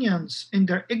Lithuanians, in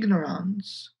their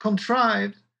ignorance,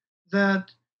 contrived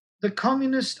that the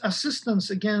communist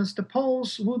assistance against the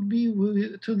Poles would be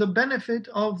to the benefit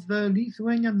of the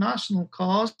Lithuanian national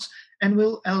cause and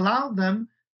will allow them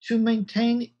to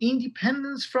maintain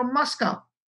independence from Moscow.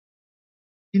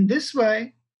 In this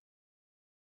way,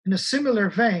 in a similar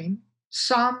vein,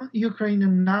 some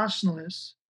Ukrainian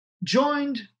nationalists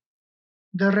joined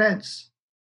the Reds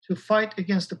to fight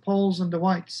against the Poles and the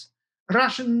Whites.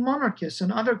 Russian monarchists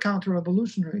and other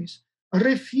counter-revolutionaries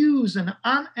refuse an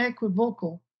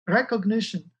unequivocal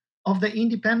recognition of the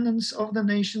independence of the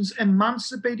nations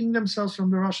emancipating themselves from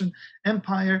the Russian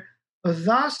Empire.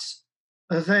 Thus,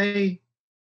 they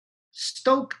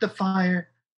stoke the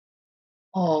fire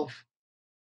of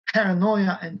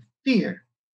paranoia and fear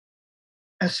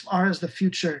as far as the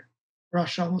future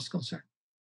Russia was concerned.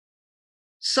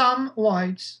 Some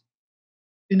whites,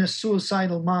 in a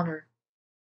suicidal manner,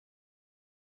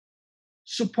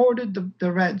 supported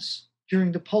the Reds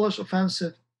during the Polish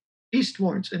offensive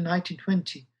eastwards in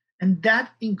 1920, and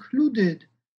that included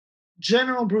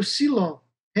General Brusilo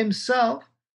himself,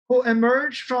 who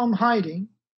emerged from hiding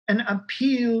and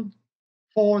appealed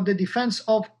for the defense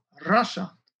of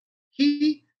Russia.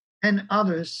 He and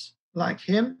others like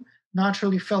him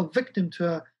naturally fell victim to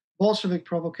a Bolshevik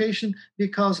provocation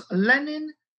because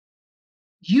Lenin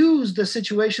used the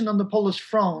situation on the Polish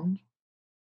front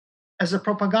as a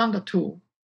propaganda tool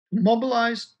to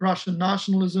mobilize Russian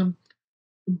nationalism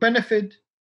to benefit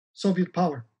Soviet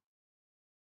power.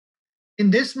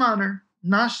 In this manner,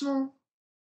 national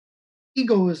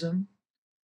egoism,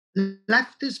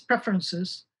 leftist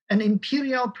preferences, and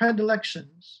imperial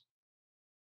predilections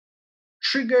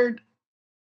triggered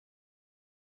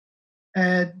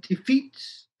a defeat,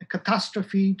 a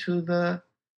catastrophe to the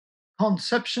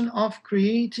conception of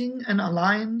creating an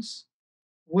alliance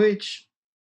which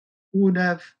would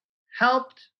have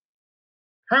helped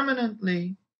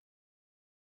permanently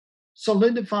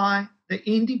solidify the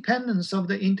independence of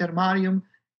the Intermarium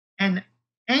and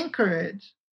anchor it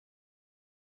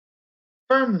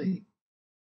firmly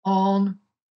on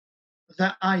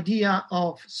the idea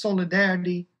of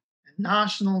solidarity and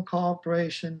national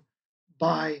cooperation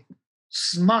by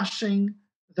smashing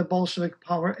the Bolshevik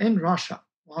power in Russia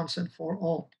once and for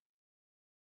all.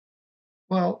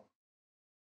 Well,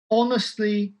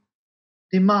 honestly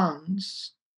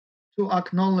demands to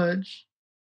acknowledge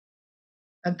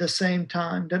at the same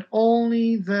time that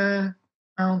only the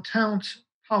Entente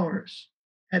powers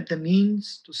had the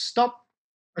means to stop,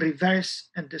 reverse,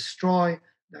 and destroy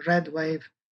the Red Wave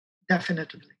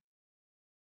definitively.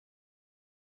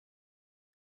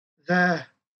 The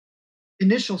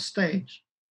initial stage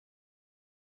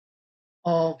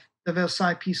of the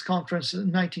Versailles Peace Conference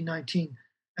in 1919,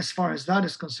 as far as that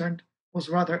is concerned, was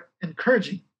rather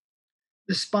encouraging.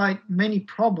 Despite many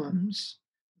problems,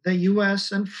 the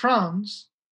US and France,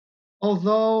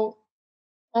 although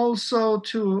also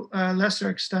to a lesser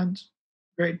extent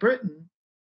Great Britain,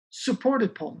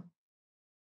 supported Poland,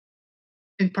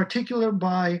 in particular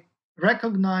by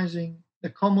recognizing the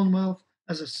Commonwealth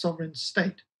as a sovereign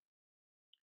state.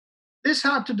 This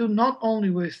had to do not only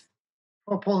with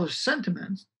pro-Polish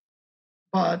sentiments,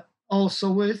 but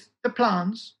also with the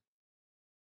plans,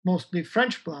 mostly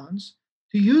French plans,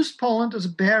 to use Poland as a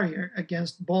barrier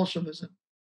against Bolshevism,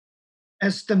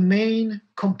 as the main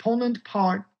component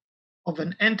part of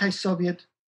an anti-Soviet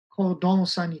cordon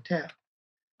sanitaire.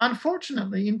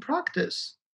 Unfortunately, in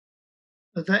practice,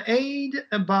 the aid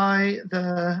by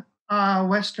the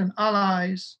Western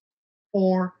allies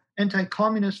for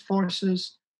anti-communist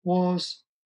forces was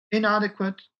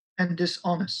inadequate and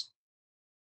dishonest.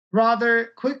 Rather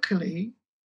quickly,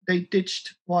 they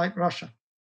ditched White Russia.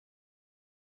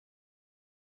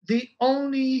 The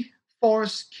only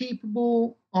force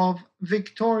capable of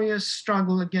victorious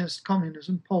struggle against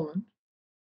communism, Poland,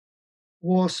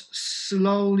 was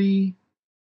slowly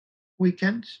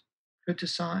weakened,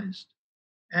 criticized,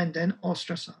 and then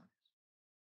ostracized.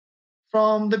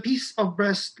 From the Peace of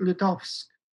Brest-Litovsk,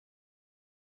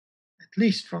 at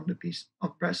least from the Peace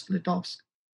of Brest-Litovsk,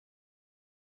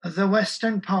 the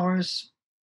Western powers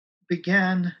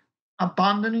began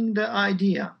abandoning the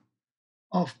idea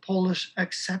of Polish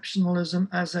exceptionalism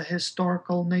as a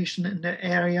historical nation in the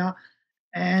area,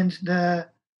 and the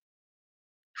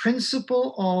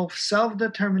principle of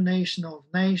self-determination of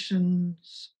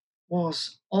nations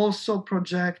was also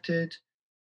projected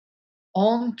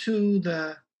onto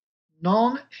the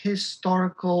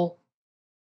non-historical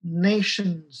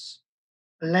nations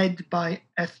led by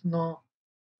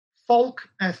folk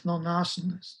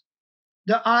ethno-nationalists.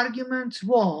 The argument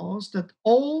was that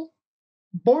all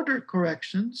border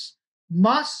corrections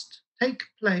must take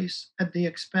place at the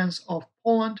expense of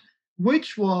Poland,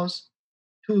 which was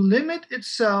to limit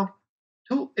itself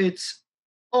to its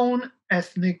own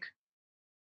ethnic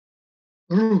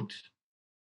root.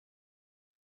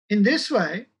 In this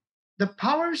way, the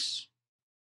powers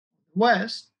of the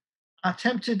West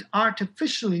attempted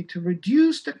artificially to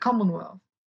reduce the Commonwealth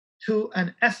to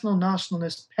an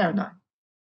ethno-nationalist paradigm.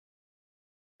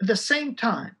 At the same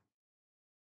time,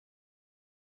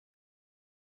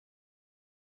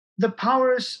 the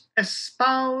powers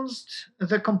espoused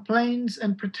the complaints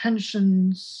and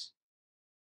pretensions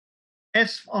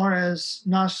as far as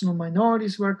national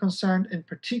minorities were concerned, in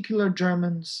particular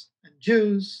Germans and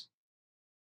Jews,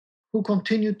 who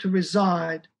continued to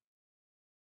reside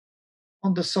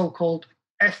on the so-called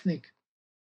ethnic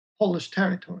Polish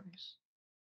territories.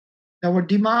 There were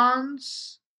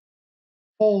demands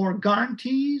for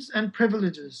guarantees and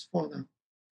privileges for them.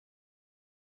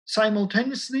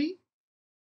 Simultaneously,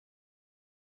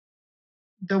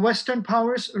 the Western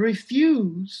powers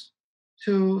refused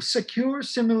to secure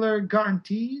similar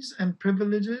guarantees and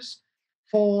privileges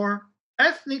for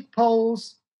ethnic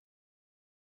Poles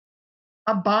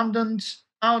abandoned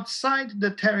outside the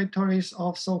territories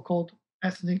of so-called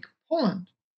ethnic Poland.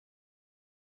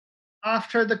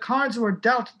 After the cards were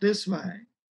dealt this way,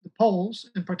 the Poles,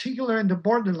 in particular in the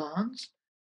borderlands,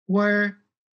 were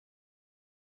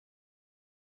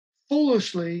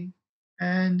foolishly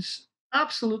and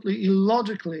absolutely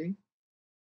illogically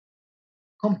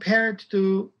compared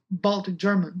to Baltic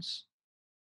Germans.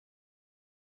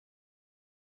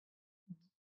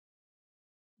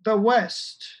 The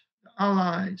West, the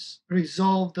Allies,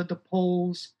 resolved that the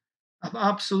Poles have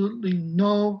absolutely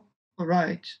no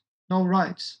rights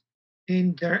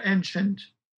in their ancient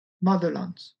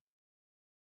motherlands,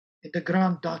 in the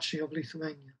Grand Duchy of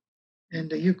Lithuania, in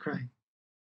the Ukraine.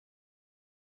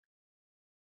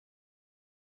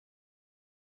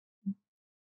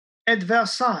 At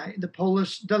Versailles, the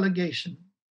Polish delegation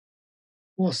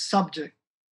was subject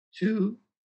to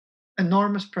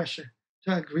enormous pressure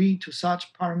to agree to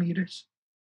such parameters.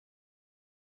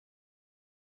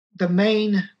 The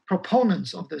main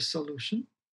proponents of this solution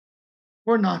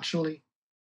were naturally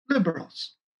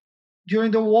liberals.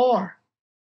 During the war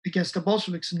against the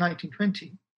Bolsheviks in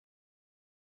 1920,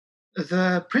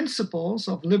 the principles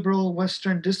of liberal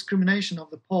Western discrimination of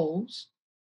the Poles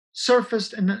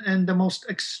surfaced in the most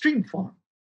extreme form.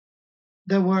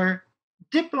 There were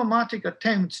diplomatic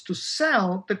attempts to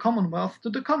sell the Commonwealth to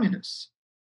the communists.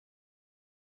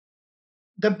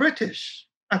 The British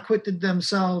acquitted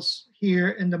themselves here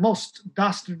in the most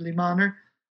dastardly manner,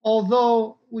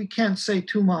 although we can't say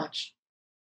too much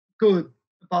good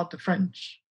about the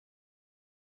French.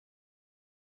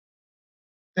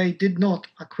 They did not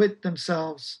acquit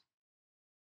themselves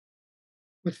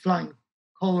with flying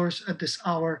colors at this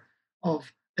hour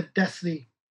of a deathly,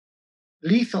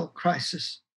 lethal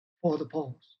crisis for the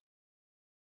Poles.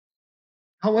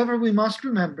 However, we must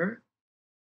remember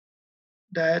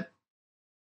that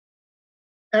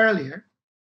earlier,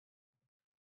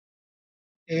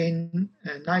 in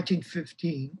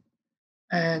 1915,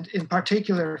 and in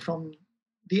particular from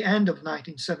the end of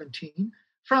 1917,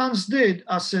 France did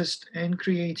assist in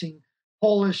creating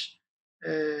Polish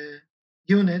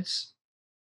units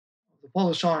of the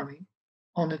Polish army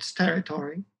on its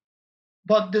territory,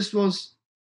 but this was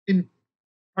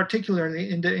particularly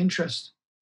in the interest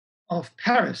of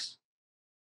Paris.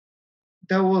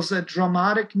 There was a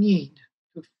dramatic need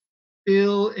to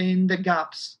fill in the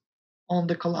gaps on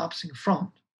the collapsing front.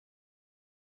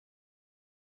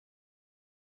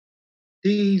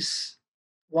 These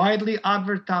widely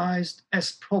advertised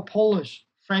as pro-Polish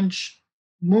French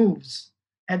moves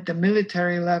at the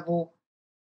military level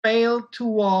failed to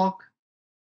walk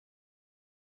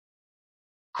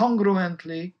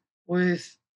congruently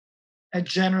with a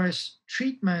generous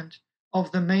treatment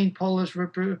of the main Polish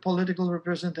political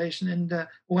representation in the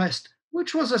West,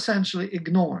 which was essentially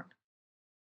ignored.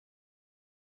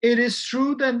 It is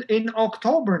true that in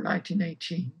October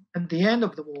 1918, at the end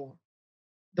of the war,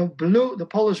 the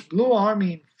Polish Blue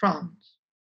Army in France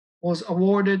was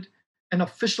awarded an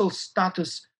official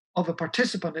status of a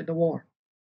participant in the war.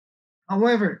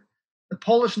 However, the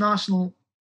Polish National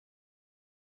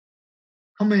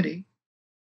Committee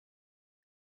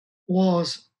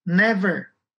was never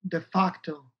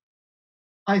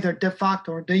either de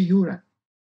facto or de jure,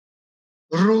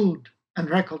 ruled and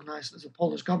recognized as a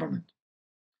Polish government.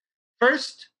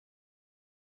 First,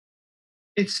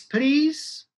 its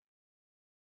pleas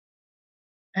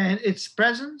and its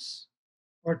presence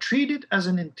were treated as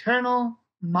an internal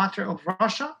matter of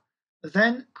Russia.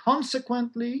 Then,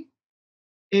 consequently,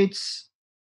 its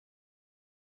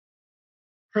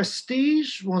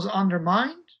prestige was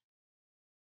undermined.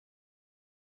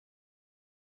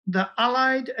 The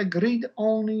Allied agreed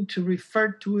only to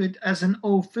refer to it as an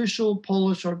official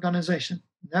Polish organization,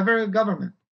 never a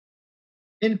government.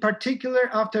 In particular,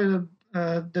 after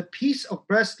the Peace of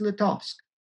Brest-Litovsk,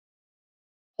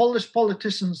 Polish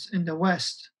politicians in the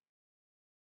West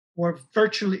were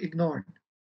virtually ignored.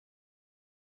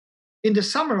 In the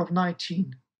summer of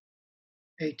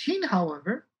 1918,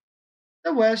 however,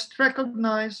 the West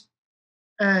recognized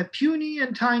a puny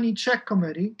and tiny Czech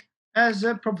committee as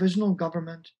a provisional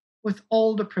government with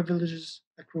all the privileges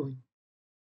accruing.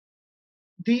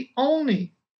 The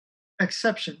only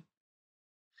exception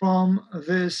from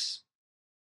this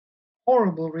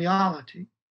horrible reality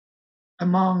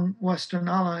among Western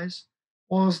allies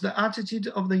was the attitude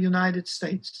of the United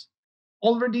States.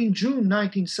 Already in June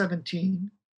 1917,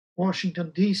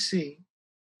 Washington, D.C.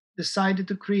 decided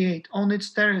to create on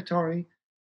its territory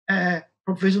a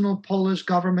provisional Polish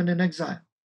government in exile.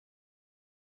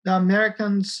 The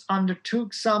Americans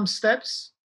undertook some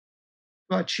steps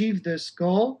to achieve this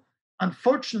goal.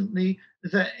 Unfortunately,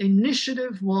 the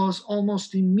initiative was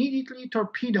almost immediately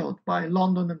torpedoed by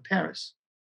London and Paris.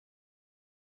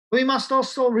 We must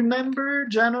also remember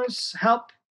generous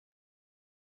help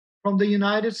from the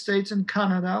United States and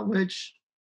Canada, which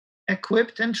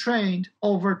equipped and trained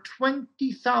over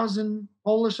 20,000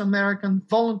 Polish-American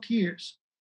volunteers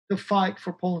to fight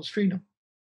for Poland's freedom.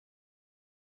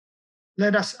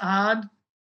 Let us add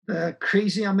the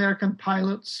crazy American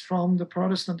pilots from the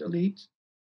Protestant elite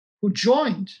who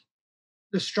joined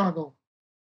the struggle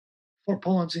for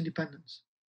Poland's independence.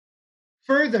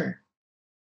 Further,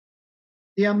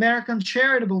 the American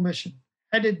charitable mission,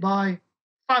 headed by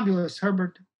fabulous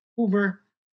Herbert Hoover,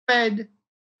 fed,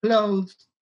 clothed,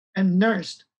 and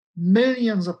nursed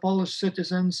millions of Polish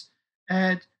citizens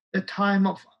at the time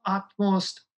of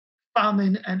utmost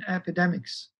famine and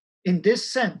epidemics. In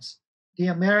this sense, the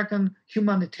American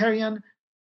humanitarian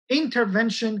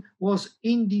intervention was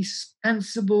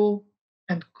indispensable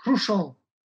and crucial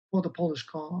for the Polish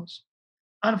cause.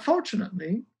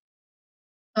 Unfortunately,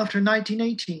 after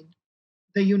 1918,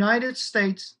 the United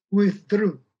States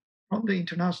withdrew from the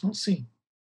international scene.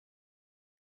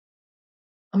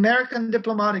 American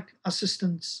diplomatic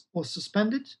assistance was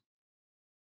suspended,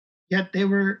 yet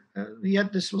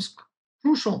this was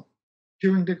crucial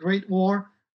during the Great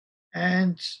War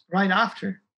and right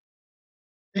after,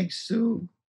 thanks to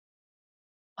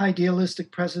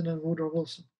idealistic President Woodrow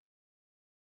Wilson.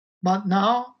 But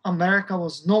now America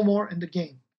was no more in the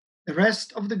game. The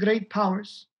rest of the great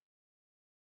powers,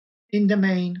 in the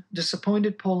main,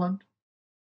 disappointed Poland,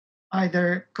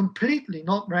 either completely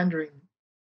not rendering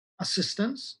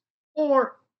assistance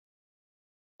or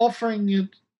offering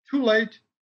it too late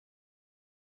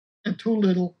and too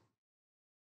little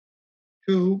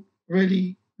to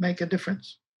really make a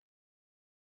difference.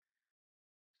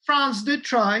 France did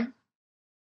try,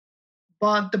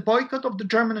 but the boycott of the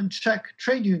German and Czech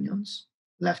trade unions,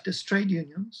 leftist trade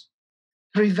unions,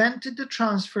 prevented the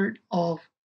transfer of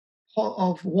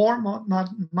war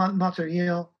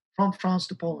material from France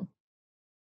to Poland.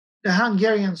 The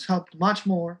Hungarians helped much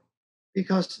more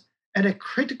because at a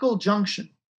critical junction,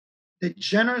 they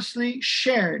generously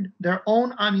shared their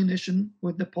own ammunition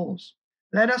with the Poles.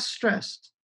 Let us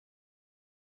stress,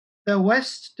 the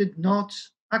West did not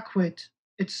acquit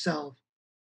itself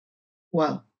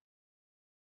well.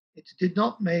 It did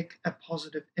not make a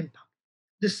positive impact.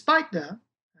 Despite that,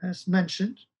 as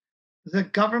mentioned, the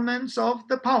governments of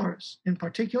the powers, in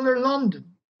particular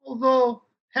London, although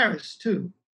Paris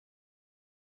too,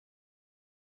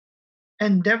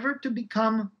 endeavored to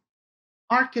become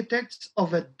architects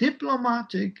of a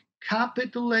diplomatic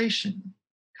capitulation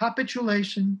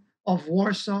of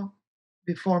Warsaw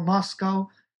before Moscow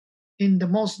in the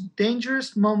most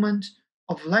dangerous moment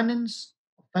of Lenin's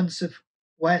offensive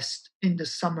west in the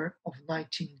summer of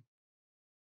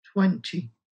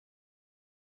 1920.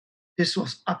 This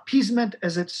was appeasement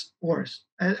at its worst.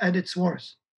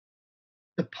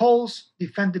 The Poles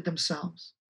defended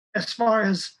themselves. As far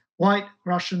as White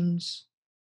Russians,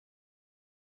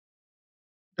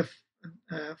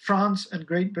 France and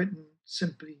Great Britain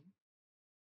simply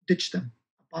ditched them,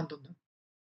 abandoned them.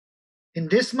 In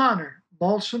this manner,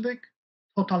 Bolshevik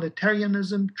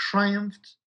totalitarianism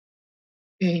triumphed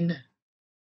in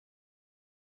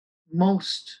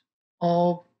most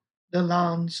of the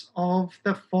lands of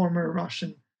the former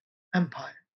Russian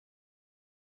Empire.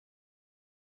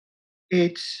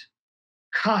 It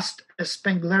cast a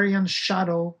Spenglerian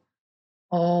shadow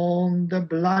on the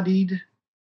bloodied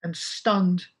and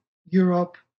stunned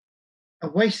Europe, a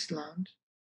wasteland,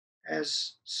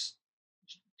 as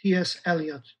T.S.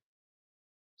 Eliot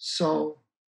so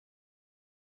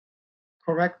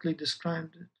correctly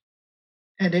described it,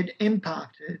 and it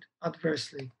impacted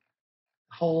adversely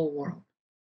the whole world.